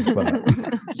are.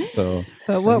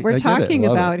 But what we're talking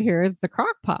about here is the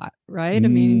crock pot, right? I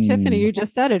mean, Tiffany, you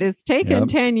just said it. It's taken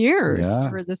 10 years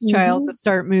for this child to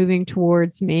start moving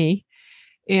towards me.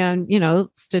 And,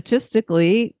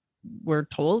 statistically, we're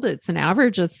told it's an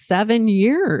average of 7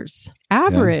 years,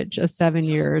 of 7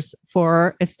 years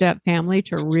for a step family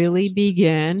to really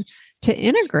begin to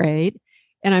integrate.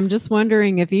 And I'm just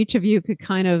wondering if each of you could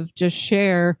kind of just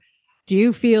share, do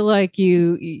you feel like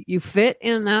you fit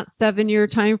in that 7-year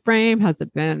time frame? Has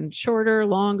it been shorter,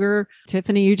 longer?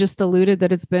 Tiffany, you just alluded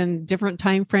that it's been different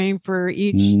time frame for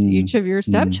each of your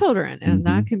stepchildren, and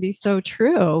that can be so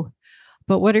true.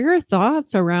 But what are your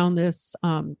thoughts around this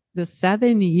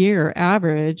 7-year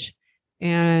average?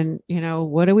 And,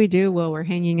 what do we do? Well, we're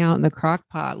hanging out in the crock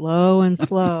pot, low and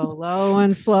slow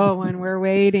when we're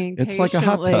waiting. It's patiently. like a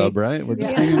hot tub, right? We're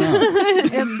just hanging out.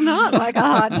 It's not like a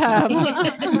hot tub.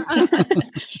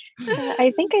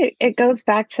 I think it goes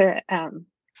back to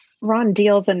Ron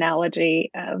Deal's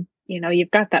analogy of,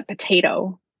 you've got that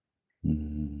potato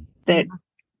that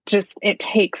just, it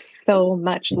takes so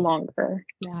much longer.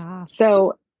 Yeah.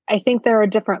 So I think there are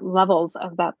different levels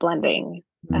of that blending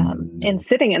in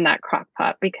sitting in that crock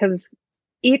pot, because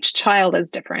each child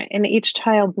is different and each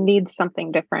child needs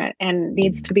something different and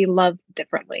needs to be loved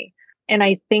differently. And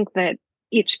I think that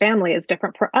each family is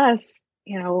different. For us,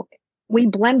 we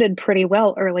blended pretty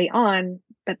well early on,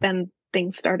 but then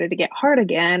things started to get hard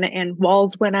again and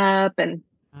walls went up, and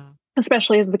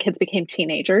especially as the kids became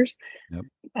teenagers. Yep.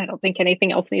 I don't think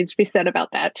anything else needs to be said about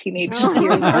that. Teenage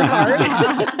years are hard.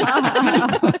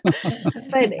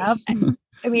 But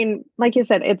I mean, like you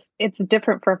said, it's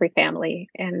different for every family.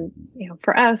 And,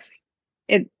 for us,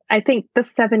 I think the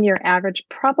 7-year average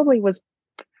probably was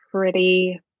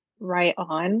pretty right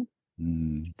on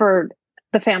for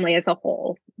the family as a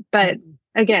whole. But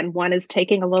again, one is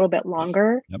taking a little bit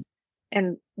longer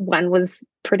and one was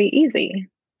pretty easy.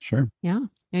 Sure. Yeah.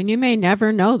 And you may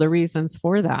never know the reasons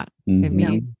for that. I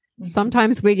mean,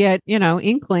 sometimes we get,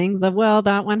 inklings of, well,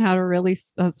 that one had a really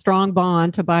strong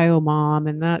bond to bio-mom,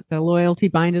 and that the loyalty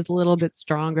bind is a little bit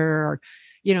stronger. Or,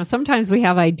 sometimes we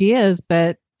have ideas,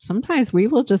 but sometimes we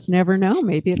will just never know.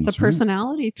 Maybe it's a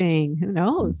personality thing. Who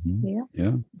knows?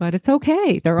 Yeah. But it's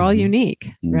okay. They're all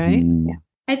unique, right? Yeah.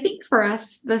 I think for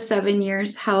us, the 7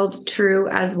 years held true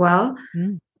as well.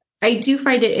 I do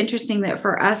find it interesting that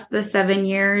for us, the 7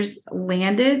 years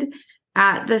landed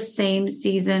at the same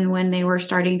season when they were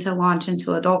starting to launch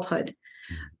into adulthood.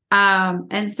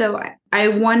 And so I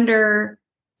wonder,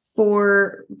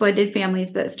 for blended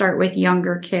families that start with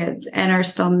younger kids and are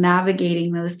still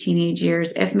navigating those teenage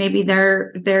years, if maybe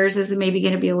theirs is maybe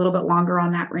going to be a little bit longer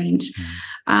on that range,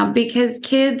 because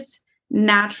kids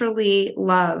naturally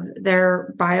love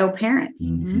their bio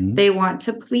parents. They want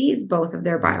to please both of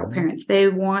their bio parents. They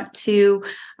want to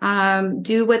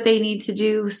do what they need to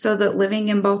do so that living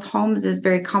in both homes is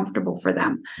very comfortable for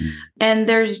them. And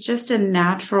there's just a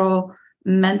natural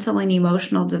mental and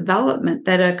emotional development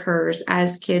that occurs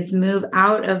as kids move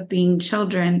out of being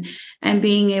children and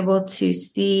being able to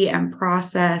see and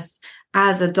process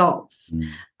as adults.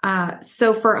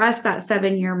 So for us, that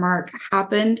 7-year mark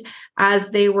happened as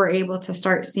they were able to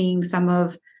start seeing some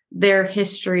of their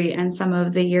history and some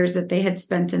of the years that they had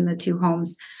spent in the two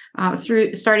homes,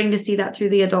 through starting to see that through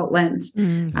the adult lens,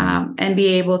 and be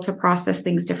able to process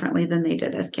things differently than they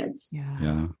did as kids.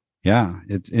 Yeah.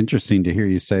 It's interesting to hear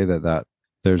you say that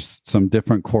there's some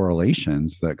different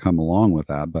correlations that come along with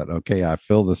that. But okay, I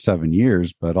feel the 7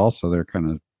 years, but also they're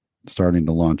kind of starting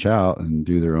to launch out and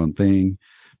do their own thing.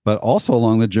 But also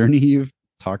along the journey you've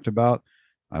talked about,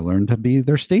 I learned to be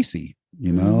their Stacy,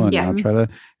 and not try to,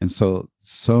 and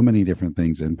so many different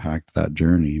things impact that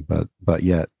journey, but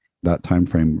yet that time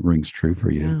frame rings true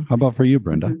for you. Yeah. How about for you,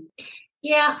 Brenda?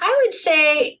 Yeah, I would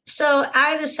say, so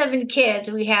out of the 7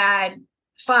 kids, we had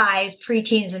 5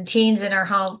 preteens and teens in our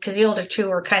home because the older 2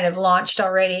 were kind of launched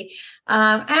already.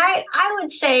 And I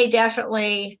would say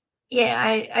definitely,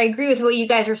 I agree with what you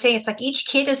guys are saying. It's like each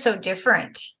kid is so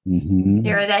different. Mm-hmm.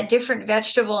 They're that different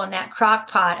vegetable in that crock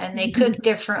pot and they cook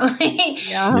differently.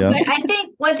 But I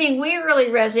think one thing we really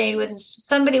resonated with is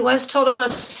somebody once told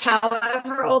us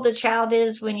however old the child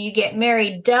is when you get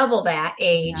married, double that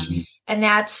age. Yeah. And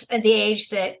that's the age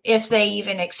that if they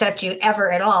even accept you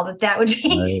ever at all, that would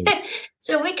be. Right.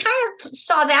 So we kind of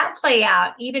saw that play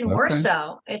out even more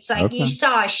so. It's like you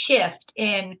saw a shift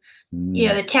in,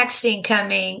 the texting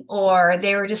coming, or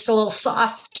they were just a little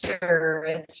softer.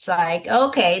 It's like,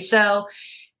 okay, so,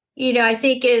 I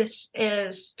think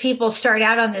as people start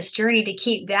out on this journey to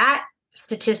keep that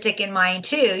statistic in mind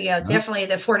too, definitely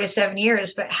the 4 to 7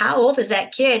 years, but how old is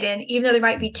that kid? And even though there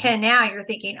might be 10 now, you're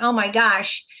thinking, oh my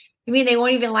gosh, you mean they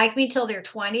won't even like me till they're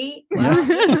 20? Well,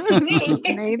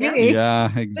 maybe. Yeah,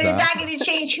 exactly. But is that going to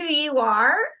change who you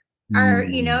are? Or,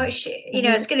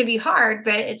 it's going to be hard,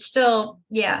 but it's still,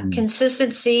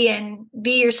 consistency and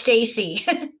be your Stacy.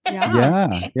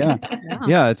 Yeah.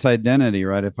 It's identity,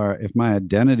 right? If my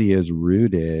identity is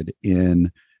rooted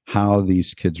in how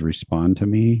these kids respond to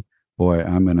me, boy,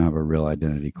 I'm going to have a real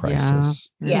identity crisis.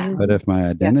 Yeah. But if my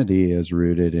identity is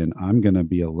rooted in I'm going to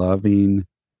be a loving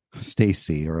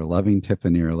Stacy or a loving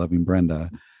Tiffany or a loving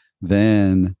Brenda,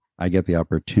 then I get the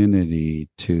opportunity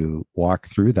to walk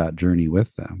through that journey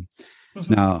with them.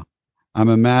 Mm-hmm. Now, I'm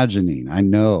imagining, I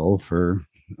know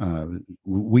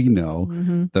we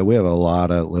know that we have a lot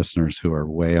of listeners who are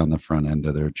way on the front end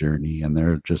of their journey, and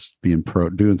they're just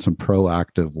doing some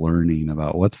proactive learning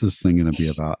about what's this thing going to be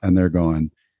about. And they're going,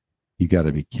 you got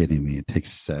to be kidding me. It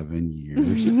takes 7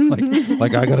 years.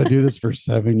 like I got to do this for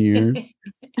 7 years.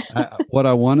 What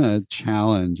I want to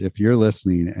challenge, if you're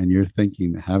listening and you're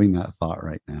thinking, having that thought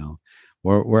right now,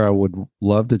 where I would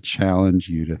love to challenge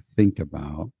you to think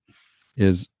about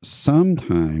is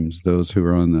sometimes those who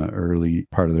are on the early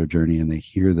part of their journey and they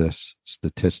hear this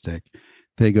statistic,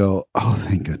 they go, oh,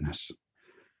 thank goodness.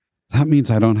 That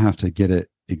means I don't have to get it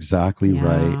exactly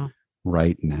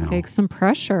right now. Take some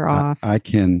pressure off. I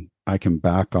can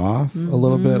back off a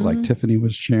little bit, like Tiffany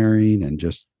was sharing, and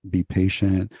just be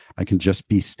patient. I can just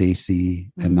be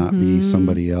Stacy and not be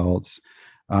somebody else.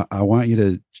 I want you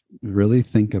to really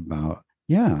think about,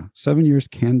 7 years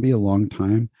can be a long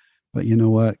time, but you know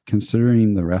what?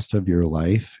 Considering the rest of your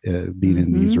life being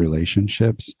in these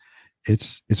relationships,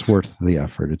 it's worth the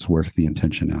effort. It's worth the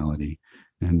intentionality.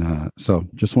 And so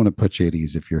just want to put you at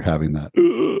ease if you're having that,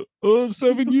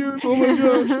 7 years, oh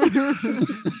my gosh.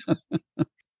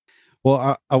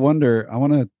 Well, I want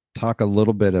to talk a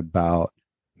little bit about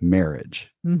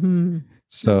marriage.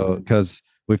 So, because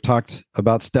we've talked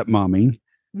about stepmomming,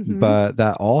 but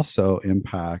that also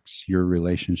impacts your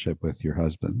relationship with your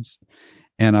husbands.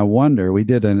 And I wonder, we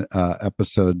did an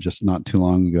episode just not too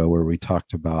long ago where we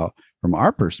talked about, from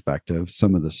our perspective,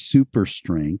 some of the super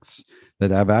strengths that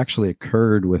have actually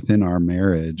occurred within our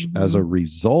marriage as a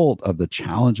result of the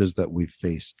challenges that we've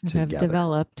faced together. Have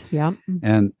developed. Yeah.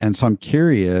 And so I'm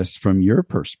curious, from your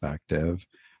perspective,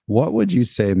 what would you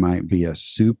say might be a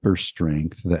super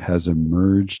strength that has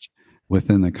emerged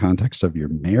within the context of your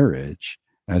marriage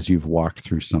as you've walked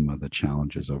through some of the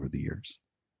challenges over the years?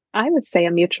 I would say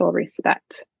a mutual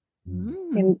respect.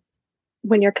 And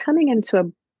when you're coming into a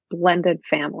blended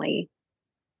family,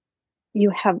 you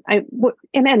have,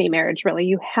 in any marriage really,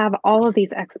 you have all of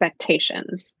these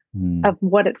expectations of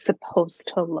what it's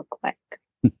supposed to look like.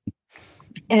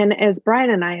 And as Brian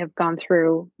and I have gone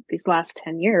through these last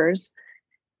 10 years,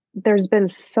 there's been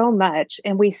so much,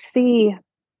 and we see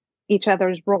each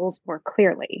other's roles more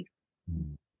clearly.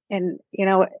 And,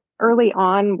 early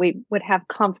on, we would have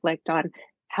conflict on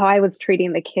how I was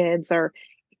treating the kids, or,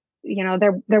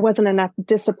 there wasn't enough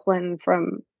discipline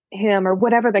from him, or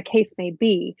whatever the case may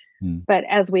be. But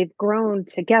as we've grown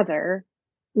together,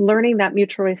 learning that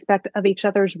mutual respect of each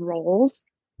other's roles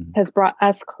has brought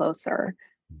us closer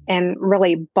and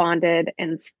really bonded.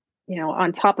 And,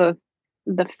 on top of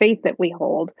the faith that we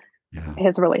hold,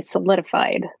 has really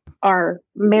solidified our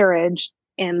marriage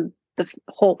and the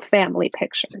whole family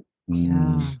picture.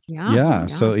 Yeah.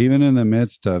 So even in the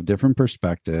midst of different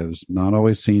perspectives, not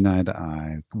always seeing eye to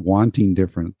eye, wanting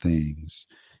different things,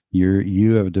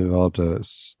 you have developed a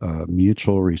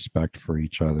mutual respect for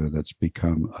each other that's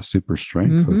become a super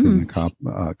strength within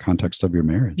the context of your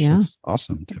marriage. Yeah. That's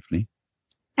awesome, Tiffany.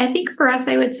 I think for us,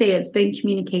 I would say it's been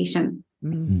communication.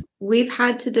 We've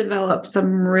had to develop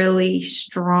some really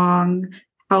strong,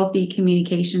 healthy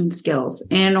communication skills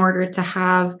in order to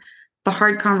have the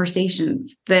hard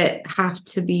conversations that have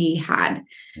to be had.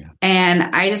 Yeah. And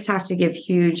I just have to give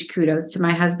huge kudos to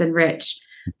my husband, Rich,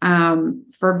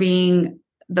 for being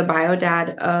the bio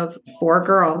dad of 4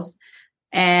 girls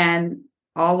and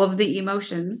all of the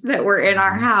emotions that were in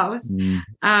our house.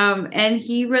 And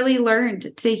he really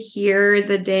learned to hear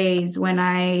the days when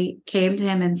I came to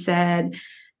him and said,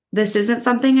 this isn't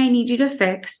something I need you to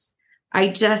fix. I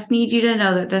just need you to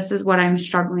know that this is what I'm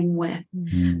struggling with.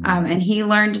 And he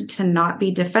learned to not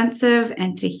be defensive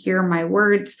and to hear my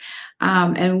words.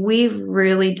 And we've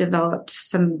really developed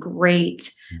some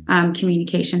great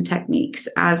communication techniques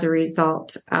as a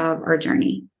result of our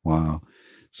journey. Wow.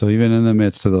 So even in the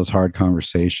midst of those hard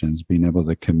conversations, being able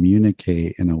to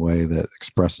communicate in a way that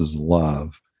expresses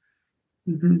love,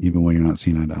 even when you're not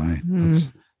seeing eye to eye.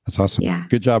 That's awesome. Yeah.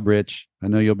 Good job, Rich. I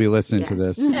know you'll be listening to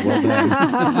this. Well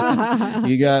done.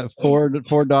 You got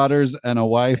four daughters and a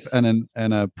wife and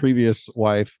a previous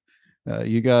wife.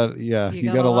 You got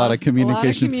a lot of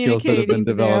communication skills that have been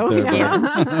developed there.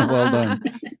 Well done.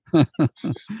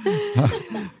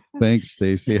 Thanks,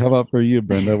 Stacy. How about for you,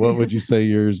 Brenda? What would you say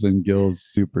yours and Gil's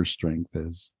super strength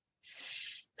is?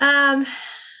 I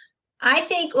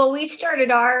think, we started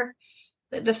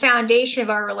the foundation of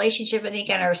our relationship, I think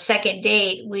on our second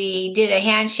date, we did a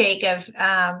handshake of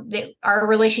that our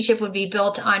relationship would be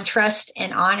built on trust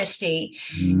and honesty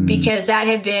because that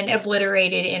had been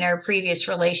obliterated in our previous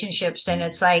relationships. And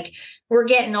it's like, we're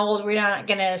getting old. We're not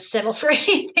going to settle for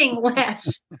anything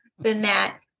less than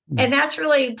that. And that's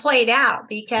really played out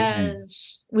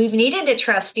because we've needed to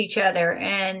trust each other.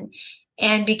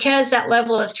 And because that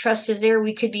level of trust is there,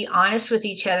 we could be honest with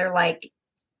each other. Like,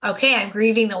 okay, I'm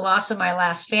grieving the loss of my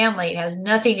last family. It has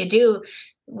nothing to do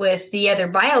with the other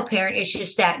bio parent. It's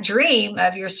just that dream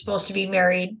of you're supposed to be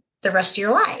married the rest of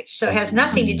your life. So it has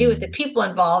nothing to do with the people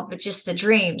involved, but just the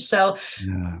dream. So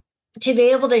to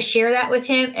be able to share that with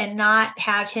him and not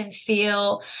have him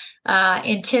feel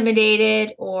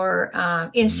intimidated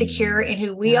or insecure in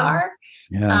who we are,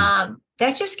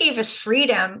 that just gave us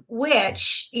freedom,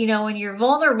 which, when you're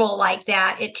vulnerable like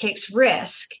that, it takes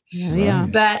risk.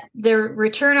 But the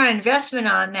return on investment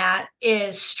on that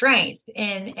is strength.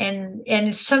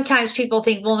 And sometimes people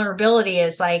think vulnerability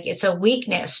is like, it's a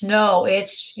weakness. No,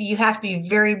 you have to be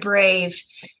very brave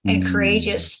and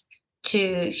courageous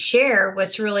to share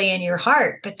what's really in your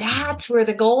heart. But that's where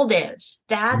the gold is.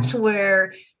 That's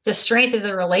where the strength of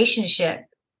the relationship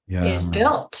is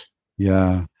built.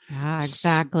 Yeah. Yeah,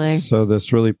 exactly. So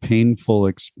this really painful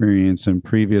experience in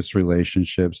previous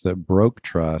relationships that broke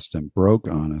trust and broke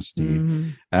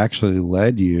honesty actually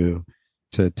led you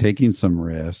to taking some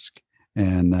risk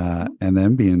and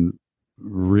then being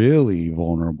really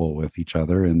vulnerable with each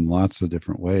other in lots of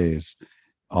different ways.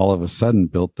 All of a sudden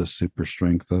built the super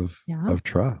strength of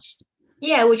trust.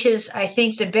 Yeah, which is, I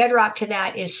think the bedrock to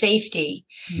that is safety.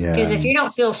 Because if you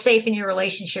don't feel safe in your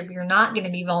relationship, you're not going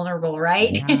to be vulnerable,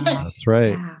 right? Yeah, that's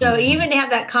right. So even to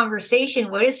have that conversation,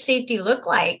 what does safety look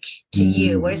like to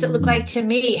you? What does it look like to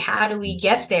me? How do we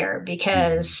get there?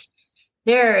 Because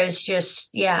there is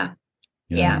just,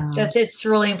 it's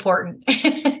really important.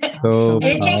 And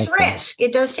it takes risk.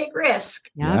 It does take risk.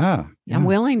 And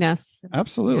willingness.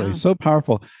 Absolutely. So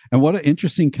powerful. And what an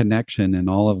interesting connection in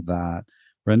all of that.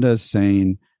 Brenda is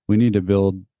saying we need to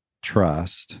build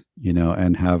trust,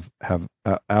 and have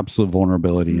absolute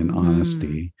vulnerability and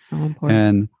honesty. So important.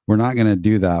 And we're not going to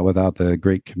do that without the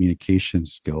great communication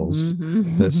skills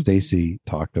that Stacy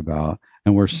talked about.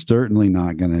 And we're certainly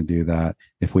not going to do that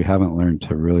if we haven't learned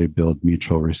to really build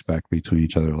mutual respect between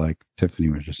each other, like Tiffany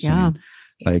was just saying.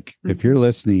 Like, if you're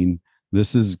listening,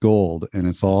 this is gold and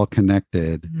it's all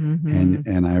connected.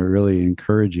 And I really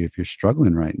encourage you, if you're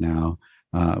struggling right now,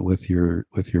 with your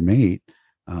mate,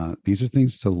 these are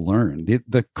things to learn.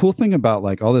 The cool thing about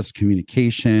like all this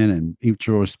communication and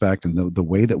mutual respect and the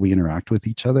way that we interact with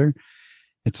each other,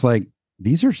 it's like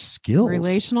these are skills,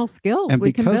 relational skills, and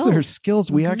because they're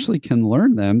skills, we actually can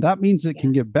learn them. That means it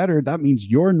can get better. That means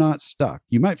you're not stuck.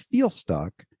 You might feel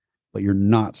stuck, but you're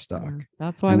not stuck.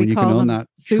 That's why we call them that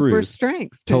super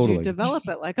strengths. Totally, you develop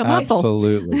it like a muscle.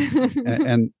 Absolutely,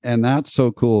 and that's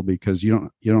so cool because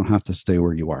you don't have to stay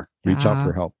where you are. Reach out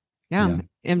for help. Yeah.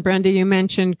 And Brenda, you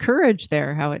mentioned courage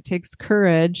there, how it takes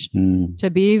courage to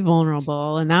be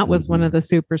vulnerable. And that was one of the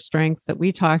super strengths that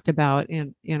we talked about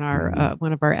in our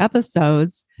one of our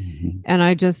episodes. And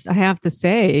I have to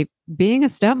say, being a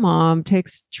stepmom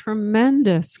takes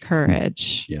tremendous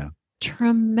courage. Yeah.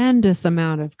 Tremendous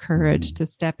amount of courage to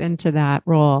step into that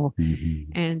role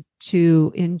and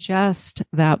to ingest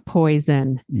that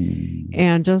poison.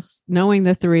 And just knowing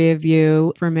the three of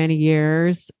you for many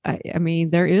years, I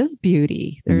mean, there is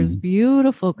beauty. There's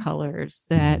beautiful colors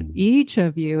that each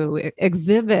of you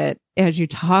exhibit as you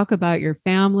talk about your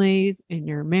families and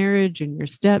your marriage and your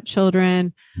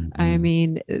stepchildren. I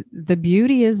mean, the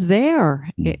beauty is there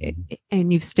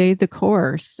and you've stayed the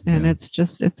course, and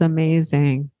it's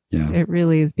amazing. Yeah. It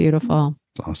really is beautiful.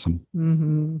 It's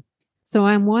awesome. So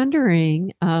I'm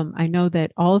wondering, I know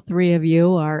that all three of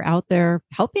you are out there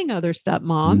helping other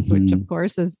stepmoms, which of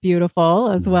course is beautiful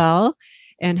as well,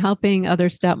 and helping other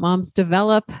stepmoms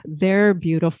develop their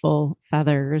beautiful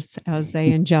feathers as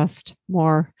they ingest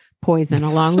more poison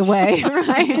along the way,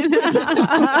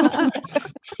 right?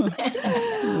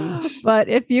 But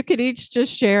if you could each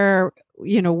just share,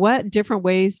 what different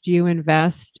ways do you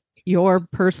invest your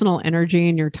personal energy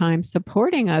and your time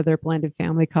supporting other blended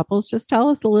family couples? Just tell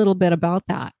us a little bit about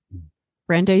that.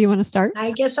 Brenda, you want to start?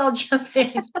 I guess I'll jump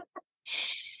in.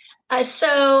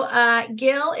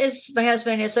 Gil my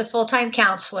husband, is a full-time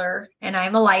counselor, and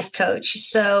I'm a life coach.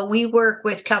 So we work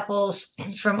with couples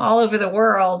from all over the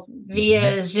world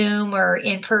via Zoom or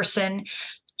in person.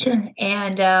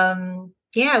 And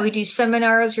we do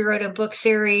seminars. We wrote a book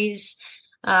series,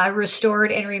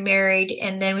 Restored and Remarried.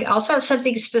 And then we also have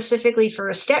something specifically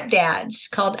for stepdads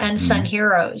called Unsung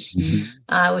Heroes,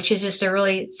 which is just a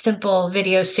really simple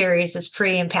video series that's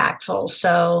pretty impactful.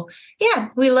 So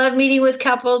we love meeting with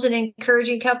couples and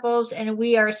encouraging couples, and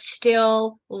we are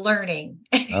still learning.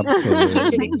 Absolutely.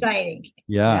 Keeps it exciting.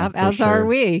 Yeah, as are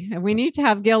we. And we need to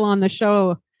have Gil on the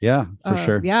show. Yeah, for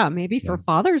sure. Yeah, maybe for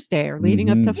Father's Day or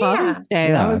leading up to Father's Day.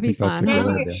 Yeah, that would be fun.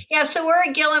 So we're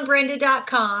at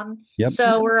gilandbrenda.com. Yep.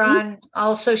 So we're on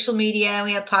all social media.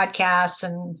 We have podcasts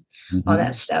and all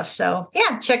that stuff. So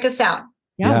check us out.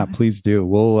 Yeah, please do.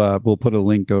 We'll put a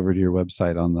link over to your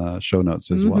website on the show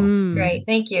notes as well. Great.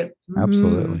 Thank you.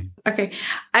 Absolutely. Okay.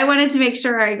 I wanted to make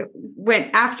sure I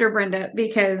went after Brenda,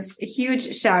 because a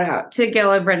huge shout out to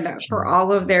Gil and Brenda for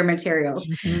all of their materials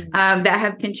that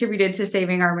have contributed to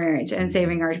saving our marriage and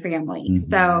saving our family.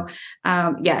 So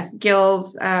yes,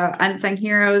 Gil's Unsung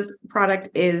Heroes product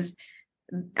is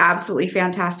absolutely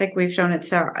fantastic. We've shown it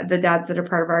to the dads that are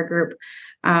part of our group.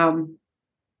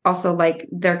 Also like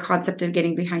their concept of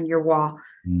getting behind your wall.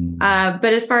 But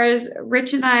as far as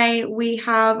Rich and I, we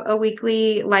have a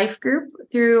weekly life group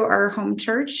through our home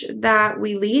church that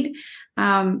we lead.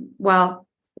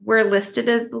 We're listed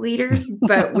as the leaders,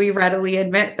 but we readily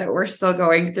admit that we're still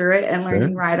going through it and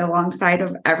learning right alongside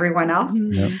of everyone else.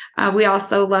 We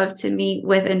also love to meet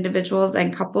with individuals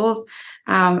and couples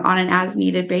on an as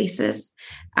needed basis.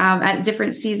 At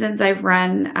different seasons, I've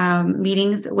run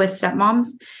meetings with stepmoms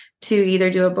to either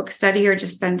do a book study or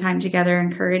just spend time together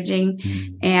encouraging.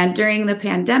 And during the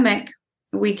pandemic,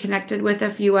 we connected with a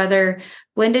few other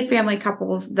blended family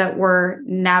couples that were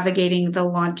navigating the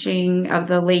launching of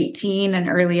the late teen and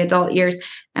early adult years.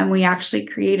 And we actually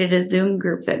created a Zoom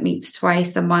group that meets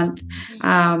twice a month,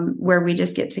 where we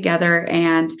just get together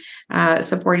and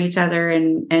support each other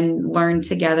and learn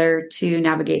together to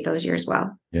navigate those years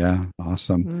well. Yeah,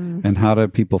 awesome. And how do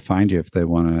people find you if they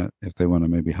want to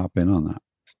maybe hop in on that?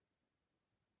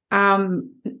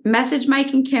 Message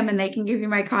Mike and Kim and they can give you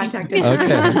my contact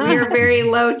information. We are very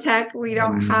low tech. We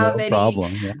don't have any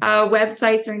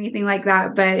websites or anything like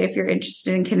that. But if you're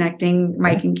interested in connecting,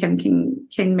 Mike and Kim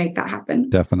can make that happen.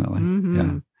 Definitely.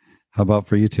 Yeah. How about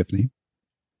for you, Tiffany?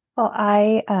 Well,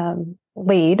 I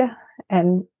lead,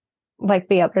 and like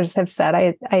the others have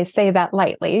said, I say that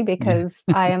lightly because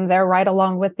I am there right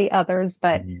along with the others,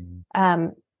 but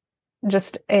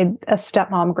just a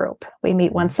stepmom group. We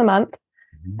meet once a month.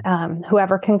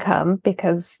 Whoever can come,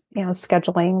 because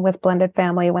scheduling with blended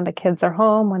family when the kids are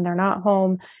home, when they're not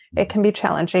home, it can be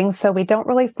challenging. So we don't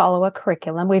really follow a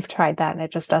curriculum. We've tried that and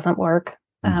it just doesn't work.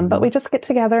 But we just get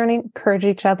together and encourage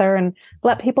each other and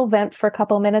let people vent for a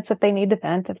couple of minutes if they need to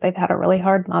vent, if they've had a really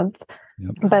hard month.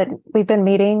 But we've been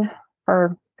meeting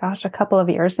for a couple of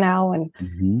years now, and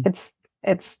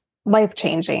it's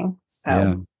life-changing.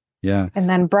 So yeah. And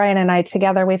then Brian and I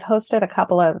together, we've hosted a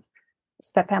couple of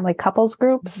step family couples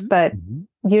groups, but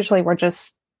usually we're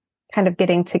just kind of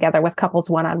getting together with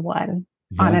couples one-on-one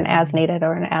on an as needed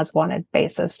or an as wanted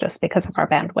basis, just because of our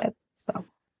bandwidth. So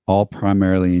all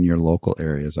primarily in your local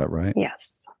area, is that right?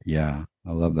 Yes. Yeah.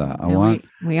 I love that.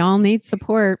 We all need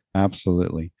support.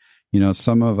 Absolutely.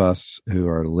 Some of us who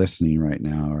are listening right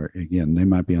now are, again, they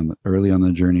might be early on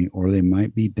the journey, or they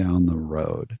might be down the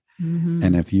road. Mm-hmm.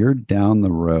 And if you're down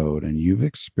the road and you've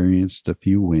experienced a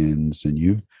few wins and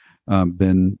you've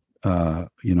been,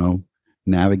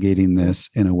 navigating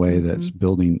this in a way that's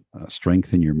building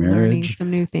strength in your marriage, learning some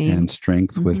new things, and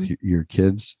strength with your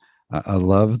kids. I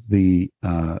love the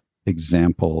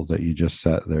example that you just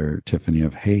set there, Tiffany,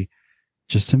 of, hey,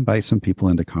 just invite some people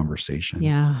into conversation.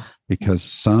 Yeah. Because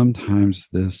sometimes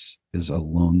this is a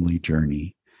lonely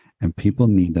journey and people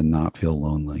need to not feel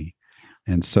lonely.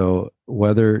 And so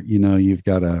whether, you've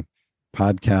got a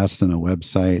podcast and a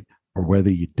website, or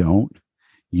whether you don't,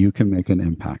 you can make an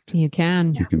impact. You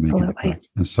can. You can make an impact.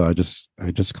 And so I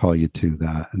just call you to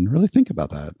that and really think about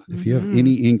that. If you have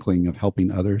any inkling of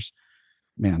helping others,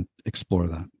 man, explore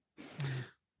that.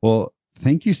 Well,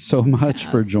 thank you so much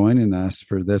for joining us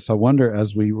for this. I wonder,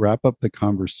 as we wrap up the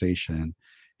conversation,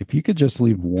 if you could just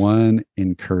leave one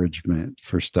encouragement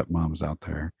for stepmoms out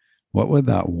there, what would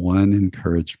that one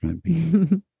encourament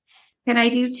be? Can I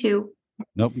do two?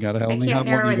 Nope, gotta only have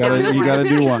one. You gotta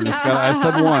do one. I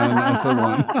said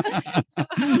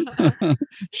one.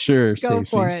 Sure, go Stacey.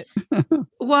 for it.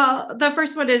 Well, the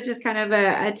first one is just kind of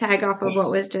a tag off of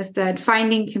what was just said.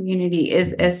 Finding community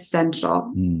is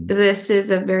essential. This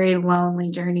is a very lonely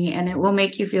journey, and it will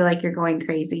make you feel like you're going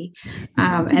crazy,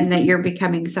 and that you're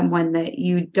becoming someone that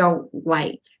you don't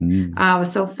like.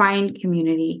 So find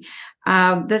community.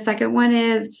 The second one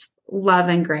is love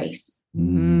and grace.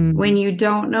 When you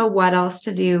don't know what else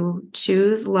to do,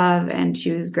 choose love and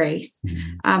choose grace.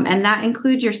 And that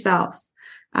includes yourself.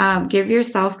 Give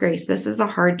yourself grace. This is a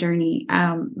hard journey.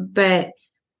 But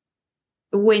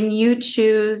when you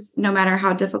choose, no matter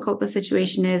how difficult the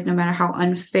situation is, no matter how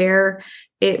unfair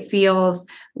it feels,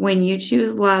 when you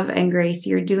choose love and grace,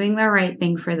 you're doing the right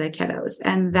thing for the kiddos.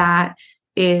 And that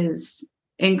is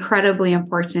incredibly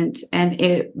important, and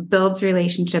it builds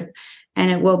relationship, and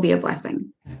it will be a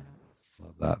blessing.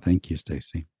 That. Thank you,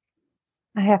 Stacey.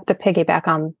 I have to piggyback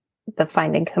on the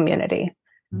finding community.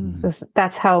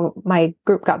 That's how my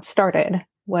group got started.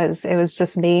 It was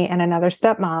just me and another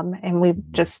stepmom, and we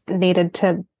just needed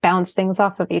to bounce things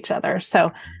off of each other.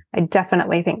 So I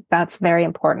definitely think that's very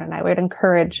important. And I would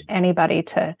encourage anybody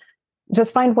to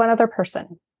just find one other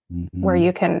person where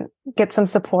you can get some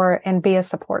support and be a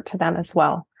support to them as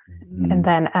well. And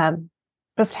then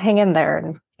just hang in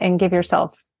there and give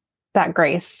yourself that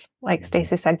grace. Like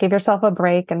Stacey said, give yourself a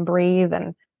break and breathe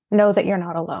and know that you're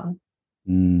not alone.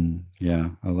 Yeah,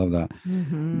 I love that.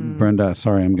 Brenda,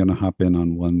 sorry, I'm going to hop in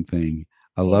on one thing.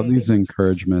 I love these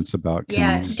encouragements about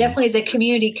community. Yeah, definitely the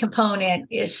community component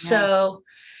is so,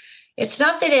 it's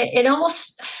not that it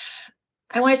almost,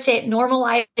 I want to say it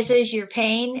normalizes your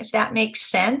pain, if that makes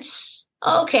sense.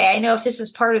 Okay, I know if this is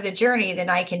part of the journey, then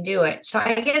I can do it. So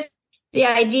I guess the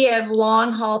idea of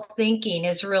long haul thinking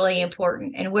is really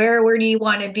important. And where do you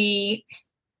want to be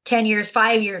 10 years,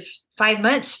 5 years, 5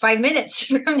 months, 5 minutes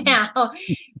from now?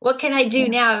 What can I do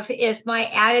now if my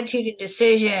attitude and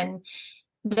decision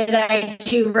that I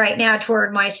do right now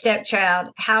toward my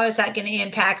stepchild, how is that going to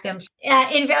impact them?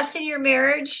 Invest in your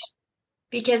marriage,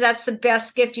 because that's the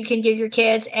best gift you can give your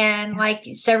kids. And like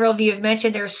several of you have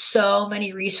mentioned, there's so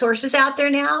many resources out there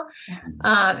now.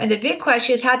 And the big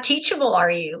question is, how teachable are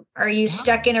you? Are you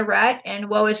stuck in a rut and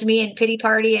woe is me and pity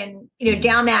party and,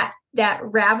 down that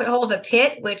rabbit hole of a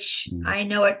pit, which I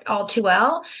know it all too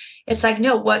well. It's like,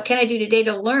 no, what can I do today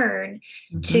to learn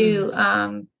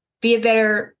to be a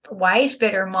better wife,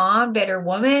 better mom, better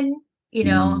woman,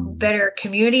 better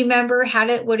community member?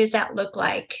 What does that look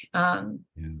like?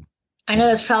 I know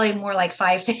that's probably more like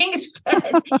 5 things,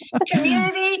 but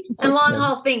community and long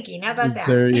haul thinking. How about that?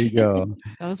 There you go.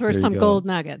 Those were some gold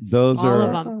nuggets. Those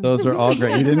are all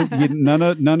great. None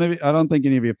of you, I don't think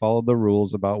any of you followed the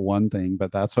rules about one thing,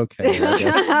 but that's okay. I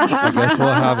guess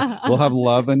we'll have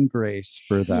love and grace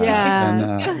for that.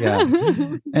 Yes.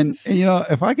 And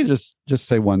if I could just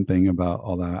say one thing about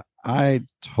all that, I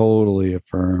totally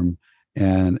affirm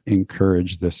and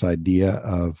encourage this idea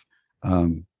of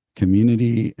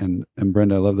community. And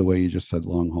Brenda, I love the way you just said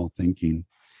long haul thinking.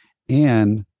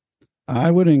 And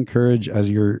I would encourage, as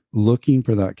you're looking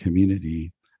for that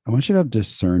community, I want you to have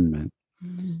discernment.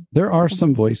 There are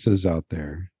some voices out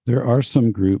there. There are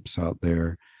some groups out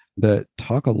there that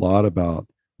talk a lot about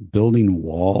building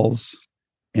walls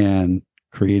and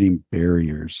creating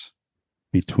barriers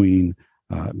between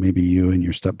maybe you and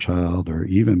your stepchild, or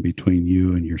even between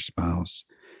you and your spouse.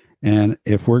 And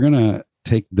if we're going to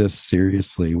take this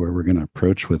seriously, where we're going to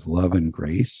approach with love and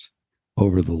grace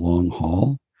over the long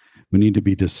haul, We need to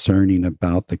be discerning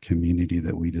about the community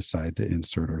that we decide to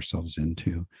insert ourselves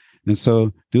into. And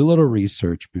so do a little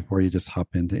research before you just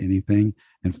hop into anything,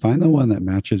 and find the one that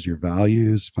matches your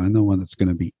values. Find the one that's going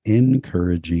to be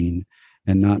encouraging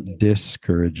and not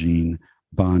discouraging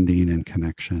bonding and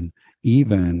connection,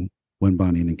 even when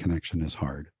bonding and connection is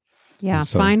hard. Yeah,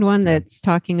 so, find one that's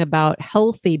talking about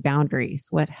healthy boundaries,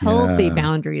 what healthy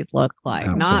boundaries look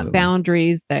like, not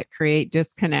boundaries that create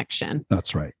disconnection.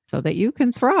 That's right. So that you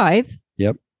can thrive.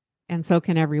 Yep. And so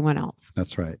can everyone else.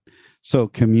 That's right. So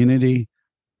community,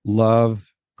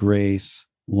 love, grace,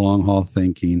 long haul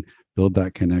thinking, build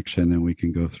that connection, and we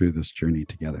can go through this journey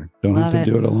together. Don't have to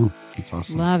do it alone. It's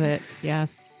awesome. Love it.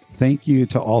 Yes. Thank you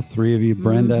to all three of you,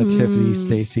 Brenda, Tiffany,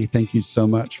 Stacy. Thank you so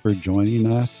much for joining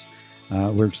us.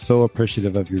 We're so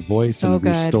appreciative of your voice and of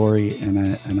your story, and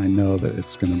I know that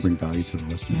it's going to bring value to the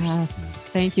listeners. Yes,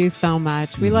 thank you so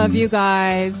much. We love you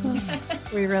guys.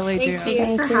 We really do.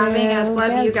 Thanks for having us.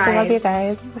 Love you guys. Love you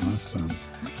guys. Awesome.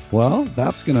 Well,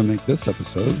 that's going to make this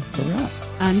episode a wrap.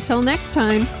 Until next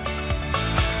time.